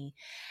told me,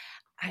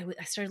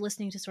 I started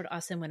listening to Sort of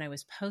Awesome when I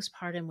was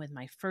postpartum with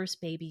my first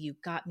baby. You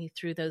got me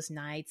through those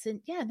nights. And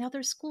now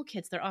they're school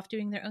kids. They're off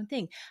doing their own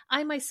thing.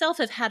 I myself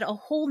have had a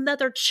whole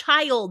nother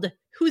child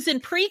who's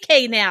in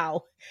pre-K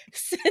now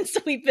since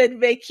we've been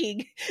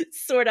making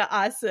Sorta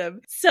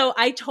Awesome. So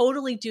I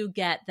totally do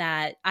get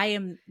that. I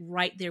am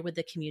right there with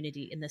the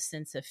community in the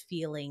sense of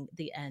feeling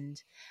the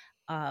end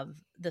of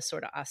the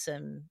Sorta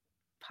Awesome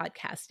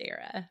podcast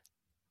era.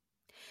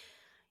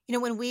 You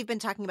know, when we've been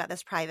talking about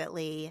this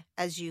privately,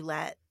 as you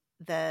let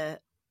the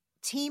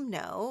team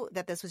know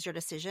that this was your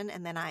decision,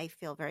 and then I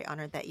feel very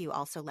honored that you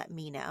also let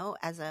me know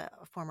as a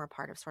former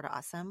part of Sorta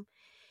Awesome,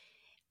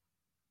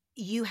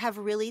 you have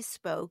really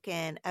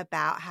spoken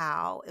about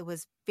how it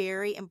was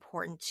very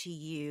important to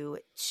you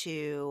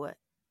to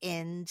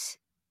end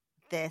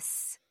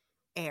this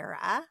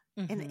era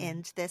and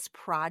end this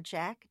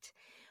project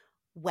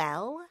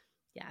well.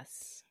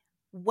 Yes.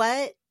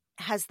 What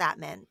has that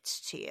meant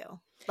to you?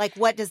 Like,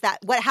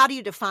 how do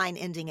you define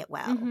ending it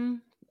well?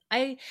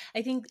 I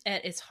think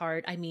it's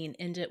hard. I mean,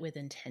 end it with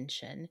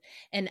intention.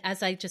 And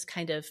as I just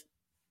kind of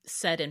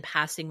said in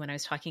passing when I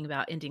was talking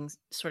about ending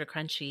Sorta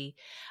Crunchy,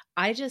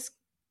 I just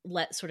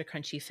let Sorta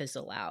Crunchy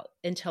fizzle out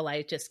until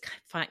I just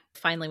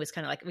finally was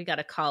kind of like, we got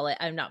to call it.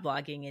 I'm not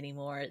blogging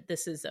anymore.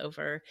 This is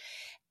over.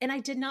 And I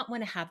did not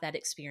want to have that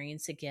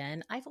experience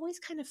again. I've always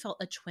kind of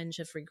felt a twinge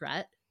of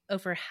regret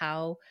over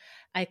how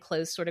I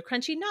closed Sorta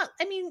Crunchy.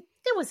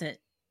 There wasn't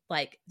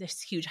like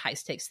this huge high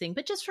stakes thing,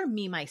 but just for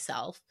me,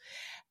 myself,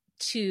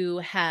 to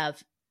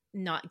have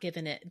not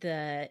given it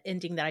the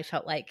ending that I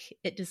felt like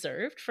it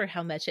deserved for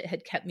how much it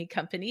had kept me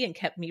company and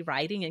kept me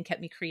writing and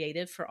kept me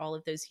creative for all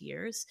of those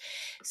years.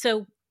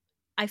 So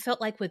I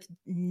felt like with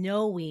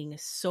knowing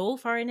so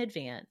far in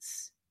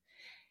advance,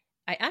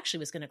 I actually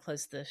was going to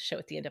close the show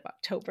at the end of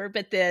October,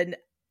 but then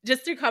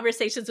just through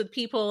conversations with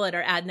people at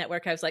our ad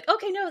network, I was like,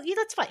 okay, no, yeah,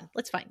 that's fine.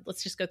 That's fine.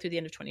 Let's just go through the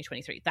end of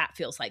 2023. That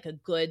feels like a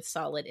good,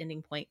 solid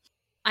ending point.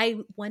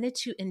 I wanted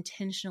to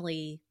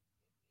intentionally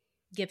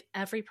give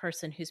every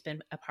person who's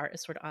been a part of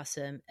Sorta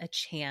Awesome a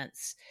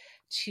chance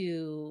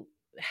to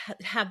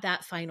have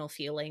that final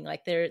feeling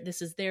like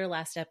this is their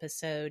last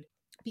episode.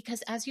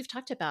 Because as you've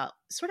talked about,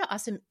 Sorta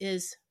Awesome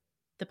is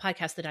the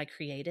podcast that I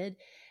created,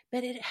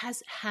 but it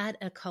has had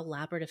a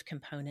collaborative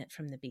component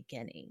from the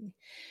beginning.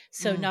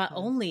 So not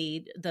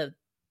only the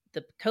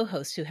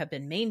co-hosts who have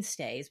been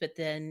mainstays, but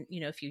then,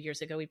 a few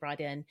years ago we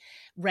brought in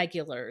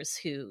regulars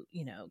who,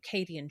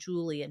 Katie and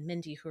Julie and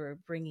Mindy, who are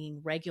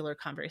bringing regular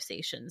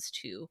conversations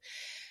to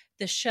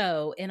the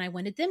show. And I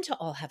wanted them to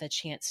all have a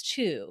chance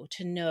too,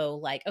 to know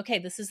like, okay,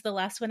 this is the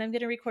last one I'm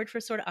going to record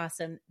for Sorta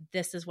Awesome.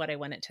 This is what I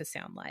want it to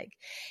sound like.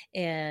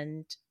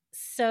 And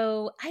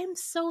so I'm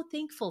so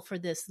thankful for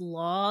this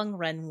long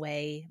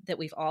runway that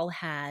we've all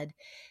had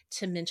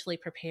to mentally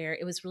prepare.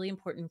 It was really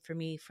important for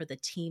me, for the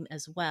team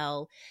as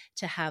well,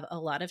 to have a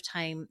lot of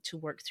time to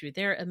work through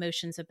their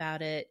emotions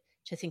about it,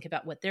 to think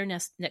about what their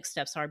next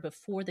steps are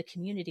before the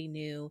community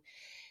knew,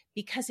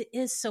 because it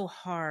is so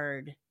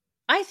hard.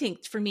 I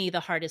think for me, the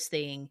hardest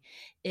thing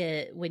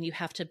when you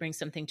have to bring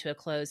something to a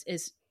close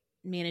is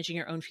managing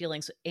your own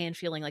feelings and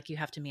feeling like you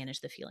have to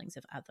manage the feelings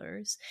of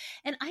others.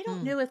 And I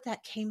don't know if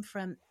that came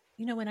from,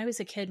 when I was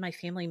a kid, my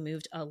family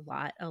moved a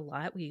lot.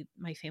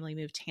 My family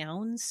moved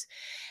towns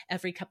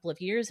every couple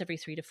of years, every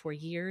 3 to 4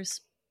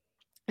 years.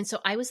 And so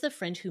I was the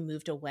friend who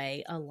moved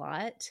away a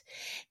lot.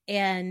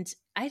 And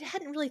I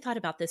hadn't really thought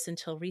about this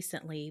until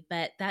recently,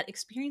 but that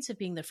experience of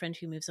being the friend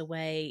who moves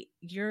away,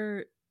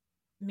 you're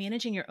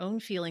managing your own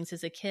feelings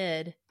as a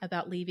kid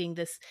about leaving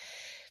this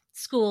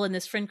school and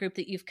this friend group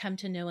that you've come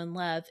to know and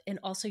love. And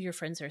also your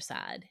friends are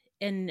sad,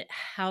 and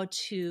how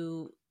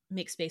to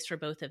make space for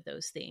both of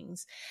those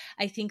things.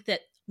 I think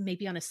that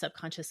maybe on a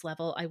subconscious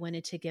level, I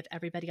wanted to give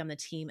everybody on the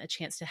team a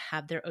chance to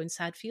have their own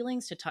sad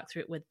feelings, to talk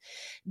through it with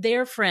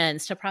their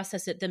friends, to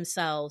process it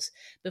themselves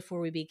before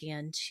we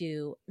began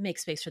to make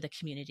space for the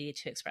community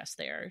to express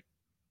their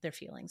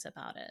feelings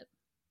about it.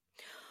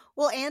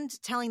 Well, and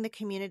telling the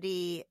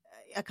community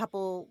a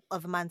couple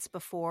of months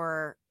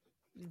before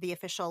the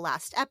official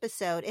last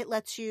episode, it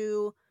lets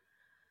you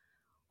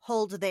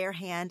hold their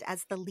hand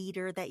as the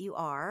leader that you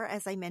are,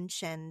 as I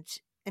mentioned,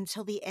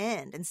 until the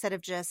end, instead of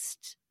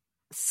just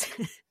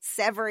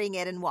severing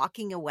it and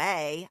walking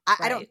away.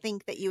 I don't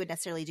think that you would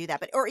necessarily do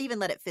that, or even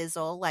let it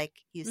fizzle, like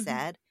you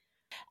said.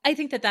 I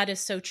think that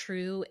is so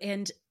true.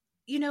 And,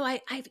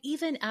 I've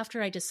even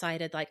after I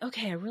decided like,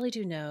 okay, I really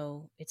do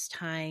know it's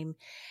time,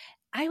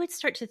 I would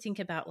start to think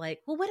about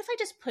like, well, what if I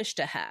just pushed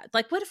ahead?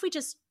 Like, what if we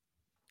just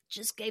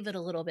gave it a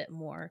little bit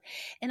more?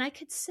 And I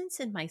could sense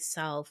in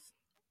myself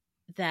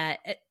that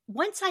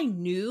once I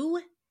knew,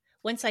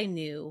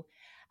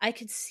 I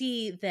could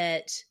see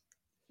that,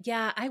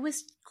 yeah, I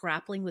was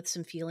grappling with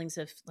some feelings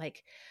of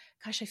like,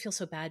 gosh, I feel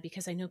so bad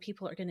because I know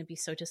people are going to be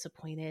so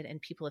disappointed, and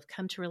people have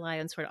come to rely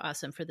on Sorta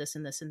Awesome for this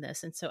and this and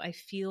this. And so I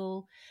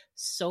feel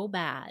so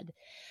bad.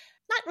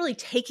 Not really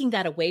taking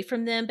that away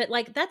from them, but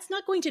like, that's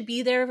not going to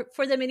be there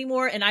for them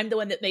anymore. And I'm the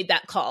one that made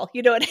that call.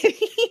 You know what I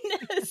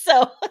mean?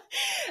 So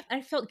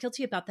I felt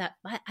guilty about that.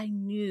 But I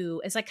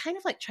knew, as I kind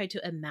of like tried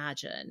to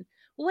imagine,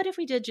 well, what if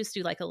we did just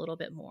do like a little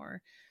bit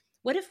more?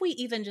 What if we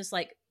even just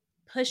like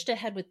pushed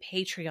ahead with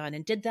Patreon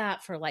and did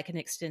that for like an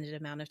extended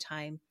amount of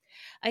time?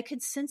 I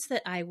could sense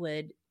that I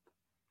would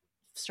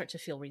start to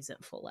feel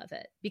resentful of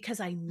it because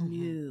I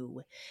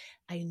knew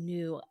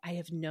I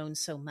have known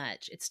so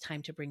much. It's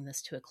time to bring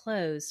this to a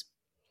close.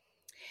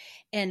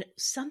 And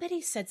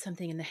somebody said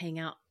something in the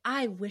Hangout.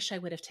 I wish I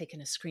would have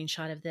taken a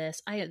screenshot of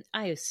this.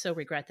 I so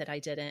regret that I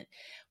didn't.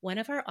 One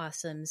of our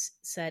awesomes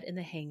said in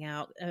the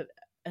Hangout,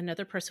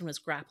 another person was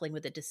grappling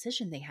with a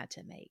decision they had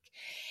to make.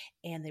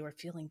 And they were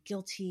feeling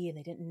guilty and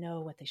they didn't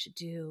know what they should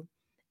do.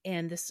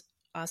 And this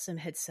awesome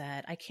had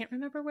said, I can't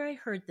remember where I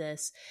heard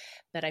this,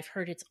 but I've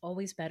heard it's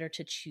always better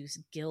to choose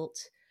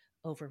guilt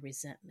over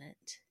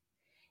resentment.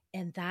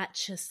 And that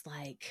just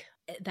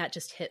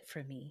hit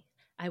for me.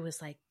 I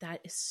was like,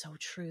 that is so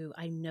true.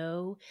 I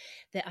know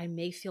that I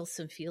may feel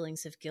some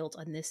feelings of guilt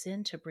on this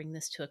end to bring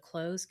this to a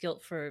close,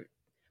 guilt for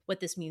what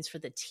this means for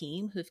the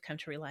team who've come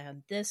to rely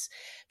on this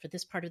for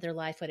this part of their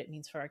life, what it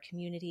means for our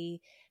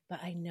community.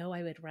 But I know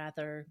I would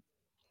rather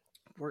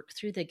work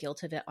through the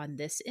guilt of it on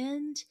this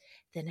end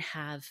than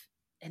have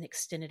an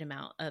extended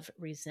amount of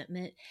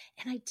resentment.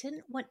 And I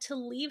didn't want to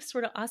leave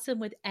Sort of Awesome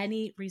with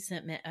any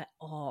resentment at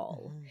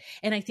all. Mm-hmm.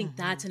 And I think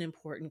that's an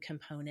important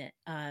component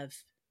of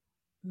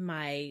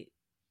my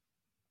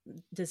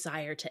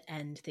desire to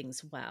end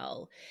things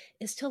well,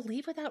 is to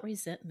leave without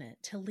resentment,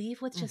 to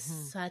leave with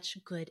just such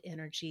good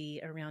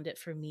energy around it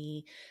for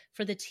me,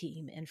 for the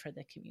team, and for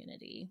the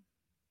community.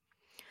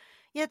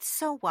 Yeah, it's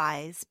so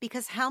wise,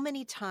 because how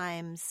many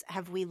times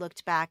have we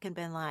looked back and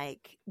been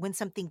like, when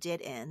something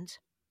did end,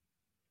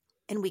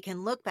 and we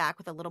can look back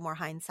with a little more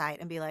hindsight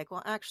and be like,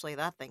 well, actually,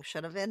 that thing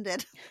should have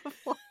ended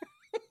before,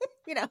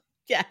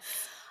 Yes.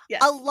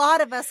 Yes. A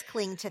lot of us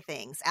cling to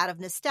things out of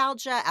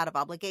nostalgia, out of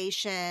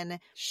obligation,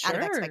 out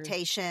of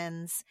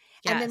expectations.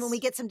 Yes. And then when we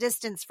get some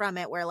distance from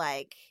it, we're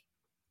like,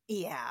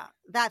 yeah,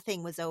 that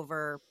thing was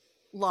over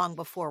long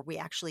before we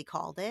actually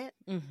called it.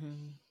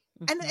 And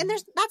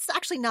that's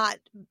actually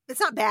it's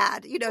not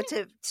bad,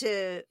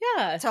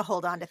 to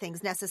hold on to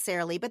things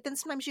necessarily. But then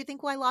sometimes you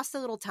think, well, I lost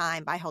a little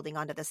time by holding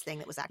on to this thing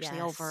that was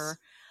actually over.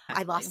 Exactly.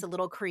 I lost a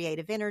little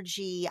creative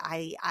energy.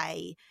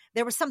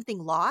 There was something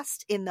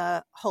lost in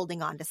the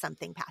holding on to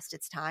something past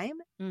its time.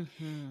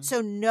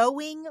 So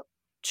knowing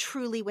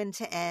truly when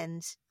to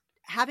end,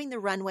 having the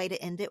runway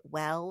to end it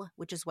well,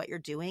 which is what you're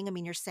doing. I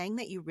mean, you're saying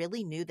that you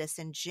really knew this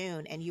in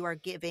June, and you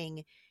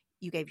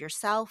gave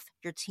yourself,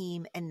 your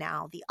team, and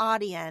now the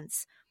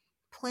audience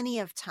plenty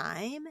of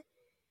time.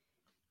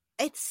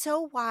 It's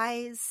so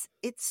wise.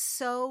 It's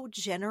so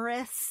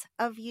generous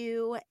of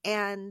you.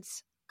 And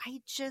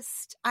I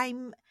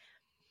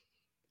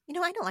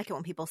don't like it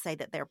when people say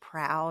that they're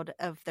proud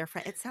of their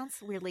friend. It sounds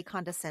really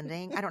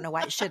condescending. I don't know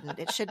why it shouldn't.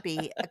 It should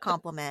be a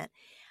compliment.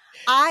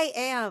 I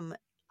am,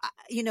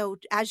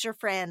 as your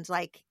friend,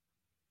 like,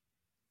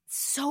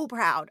 so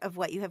proud of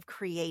what you have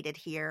created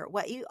here,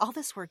 all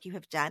this work you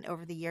have done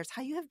over the years,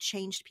 how you have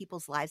changed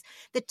people's lives.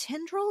 The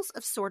tendrils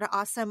of Sorta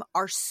Awesome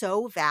are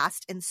so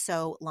vast and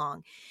so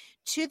long.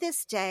 To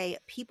this day,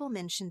 people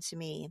mention to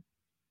me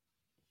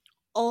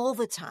all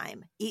the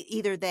time,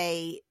 either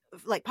they,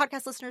 like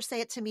podcast listeners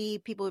say it to me,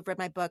 people who've read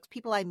my books,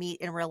 people I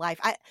meet in real life.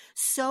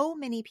 So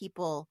many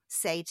people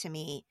say to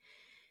me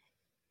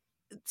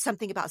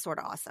something about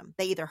Sorta Awesome.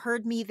 They either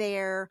heard me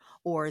there,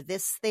 or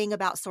this thing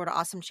about Sorta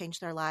Awesome changed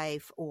their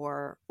life,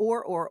 or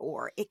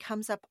it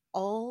comes up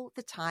all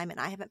the time. And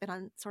I haven't been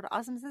on Sorta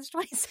Awesome since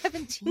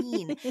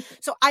 2017.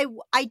 So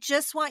I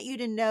just want you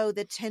to know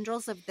the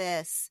tendrils of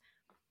this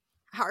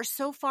are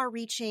so far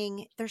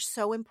reaching. They're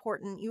so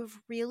important. You've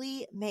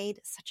really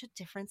made such a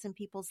difference in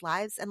people's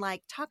lives. And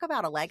talk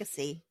about a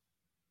legacy.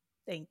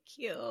 Thank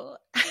you.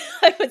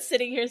 I was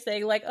sitting here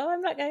saying I'm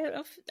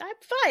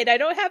fine. I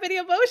don't have any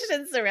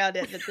emotions around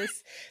it, but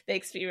this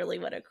makes me really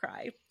want to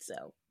cry.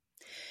 So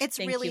it's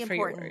really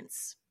important.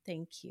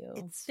 Thank you.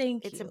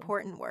 It's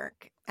important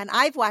work. And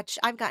I've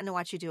gotten to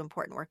watch you do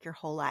important work your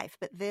whole life,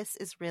 but this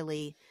is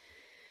really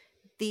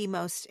the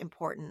most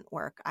important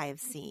work I have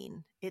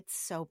seen. It's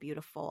so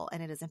beautiful,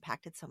 and it has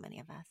impacted so many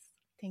of us.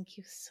 Thank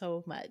you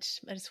so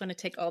much. I just want to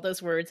take all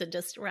those words and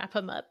just wrap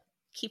them up.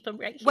 Keep them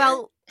right here.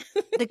 Well,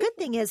 the good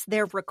thing is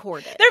they're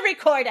recorded. They're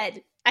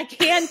recorded. I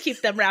can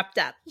keep them wrapped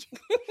up.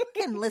 You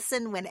can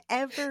listen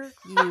whenever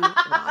you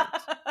want.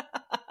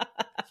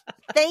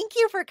 Thank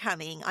you for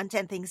coming on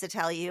 10 Things to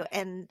Tell You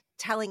and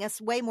telling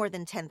us way more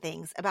than 10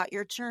 things about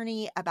your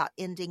journey, about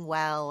ending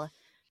well.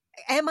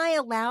 Am I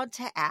allowed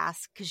to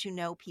ask, because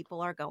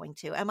people are going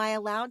to, am I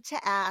allowed to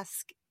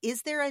ask,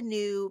 is there a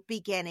new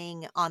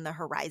beginning on the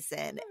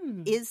horizon?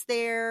 Is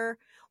there,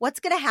 what's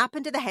going to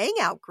happen to the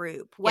Hangout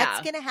group?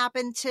 What's going to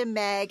happen to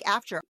Meg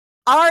after?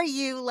 Are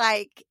you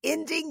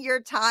ending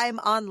your time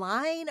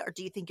online, or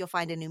do you think you'll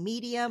find a new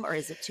medium, or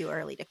is it too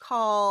early to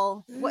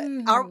call?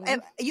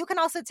 You can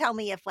also tell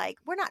me if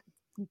we're not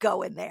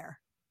going there.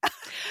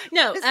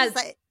 No,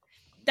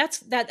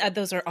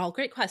 those are all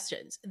great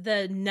questions.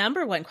 The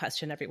number one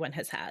question everyone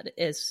has had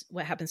is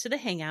what happens to the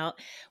Hangout.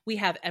 We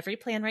have every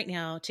plan right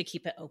now to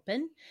keep it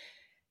open.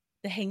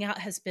 The Hangout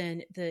has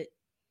been the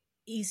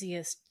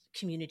easiest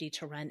community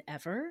to run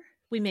ever.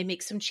 We may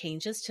make some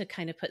changes to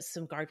kind of put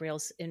some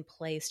guardrails in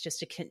place just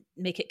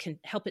to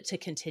help it to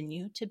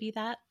continue to be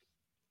that.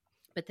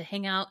 But the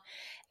Hangout,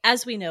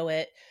 as we know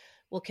it,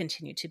 will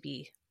continue to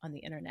be on the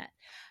internet.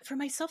 For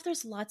myself,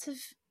 there's lots of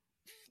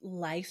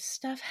life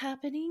stuff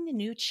happening,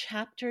 new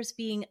chapters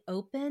being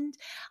opened.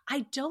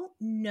 I don't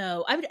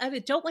know. I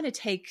don't want to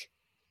take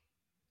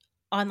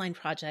online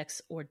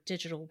projects or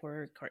digital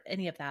work or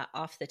any of that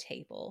off the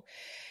table.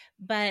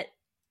 But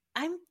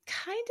I'm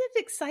kind of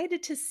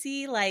excited to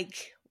see,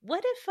 like,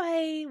 what if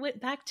I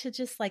went back to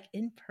just like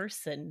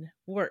in-person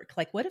work?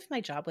 Like, what if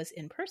my job was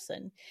in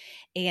person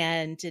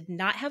and did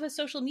not have a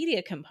social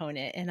media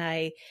component, and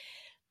I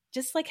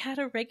just like had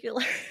a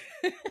regular,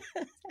 I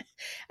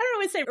don't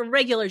want to say a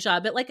regular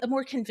job, but like a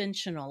more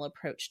conventional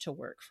approach to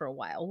work for a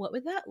while? What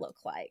would that look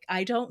like?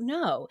 I don't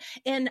know.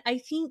 And I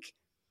think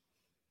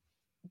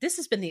this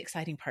has been the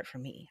exciting part for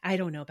me. I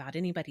don't know about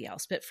anybody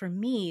else, but for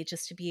me,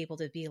 just to be able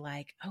to be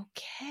like,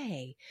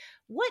 okay,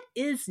 what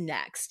is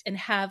next? And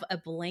have a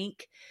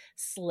blank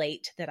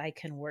slate that I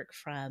can work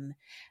from.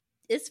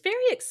 It's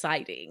very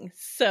exciting.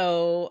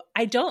 So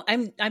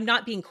I'm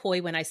not being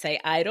coy when I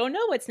say, I don't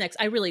know what's next.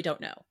 I really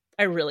don't know.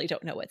 I really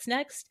don't know what's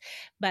next,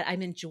 but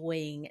I'm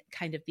enjoying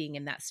kind of being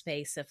in that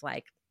space of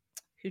like,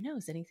 who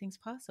knows, anything's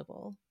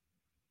possible.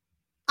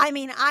 I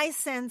mean, I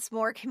sense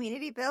more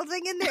community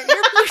building in the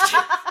near future.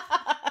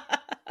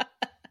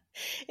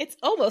 It's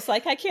almost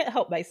like I can't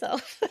help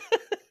myself.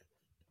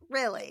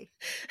 Really?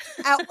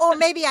 Or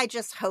maybe I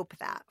just hope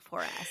that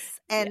for us.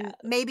 And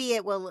maybe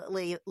it will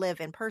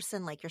live in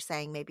person, like you're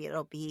saying. Maybe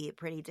it'll be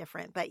pretty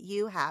different. But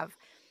you have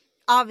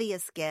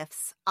obvious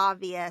gifts,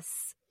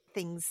 obvious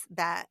things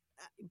that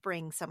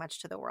bring so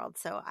much to the world.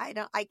 So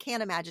I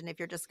can't imagine if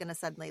you're just going to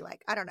suddenly,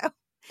 like, I don't know,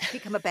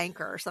 become a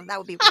banker or something. That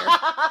would be weird.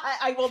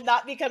 I will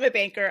not become a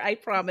banker. I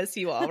promise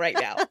you all right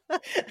now.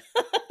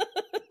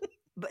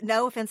 But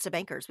no offense to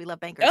bankers. We love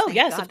bankers. Oh, Thank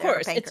yes, God of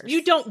course.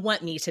 You don't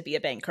want me to be a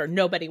banker.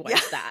 Nobody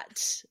wants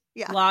that.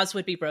 Yeah. Laws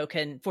would be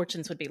broken.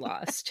 Fortunes would be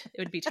lost.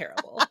 It would be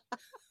terrible.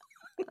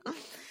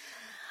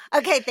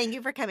 Okay, thank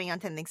you for coming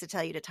on 10 Things to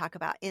Tell You to talk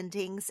about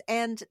endings.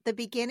 And the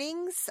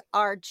beginnings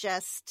are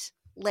just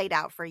laid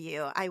out for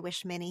you. I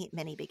wish many,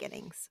 many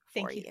beginnings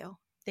for you.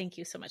 Thank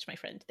you so much, my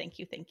friend. Thank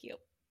you. Thank you.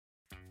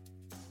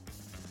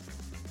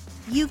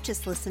 You've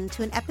just listened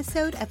to an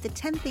episode of the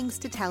 10 Things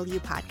to Tell You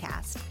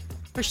podcast.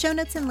 For show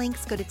notes and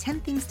links, go to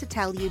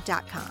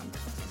 10thingstotellyou.com.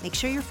 Make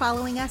sure you're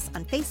following us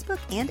on Facebook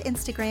and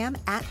Instagram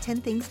at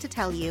 10 Things to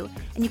Tell You,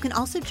 and you can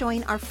also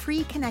join our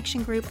free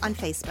connection group on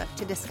Facebook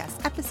to discuss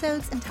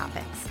episodes and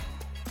topics.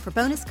 For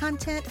bonus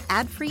content,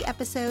 ad-free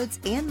episodes,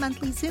 and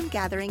monthly Zoom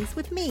gatherings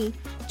with me,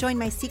 join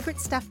my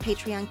Secret Stuff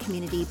Patreon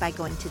community by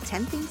going to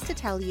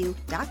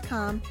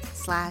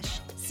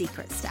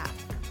 10thingstotellyou.com/secretstuff.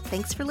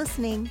 Thanks for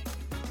listening.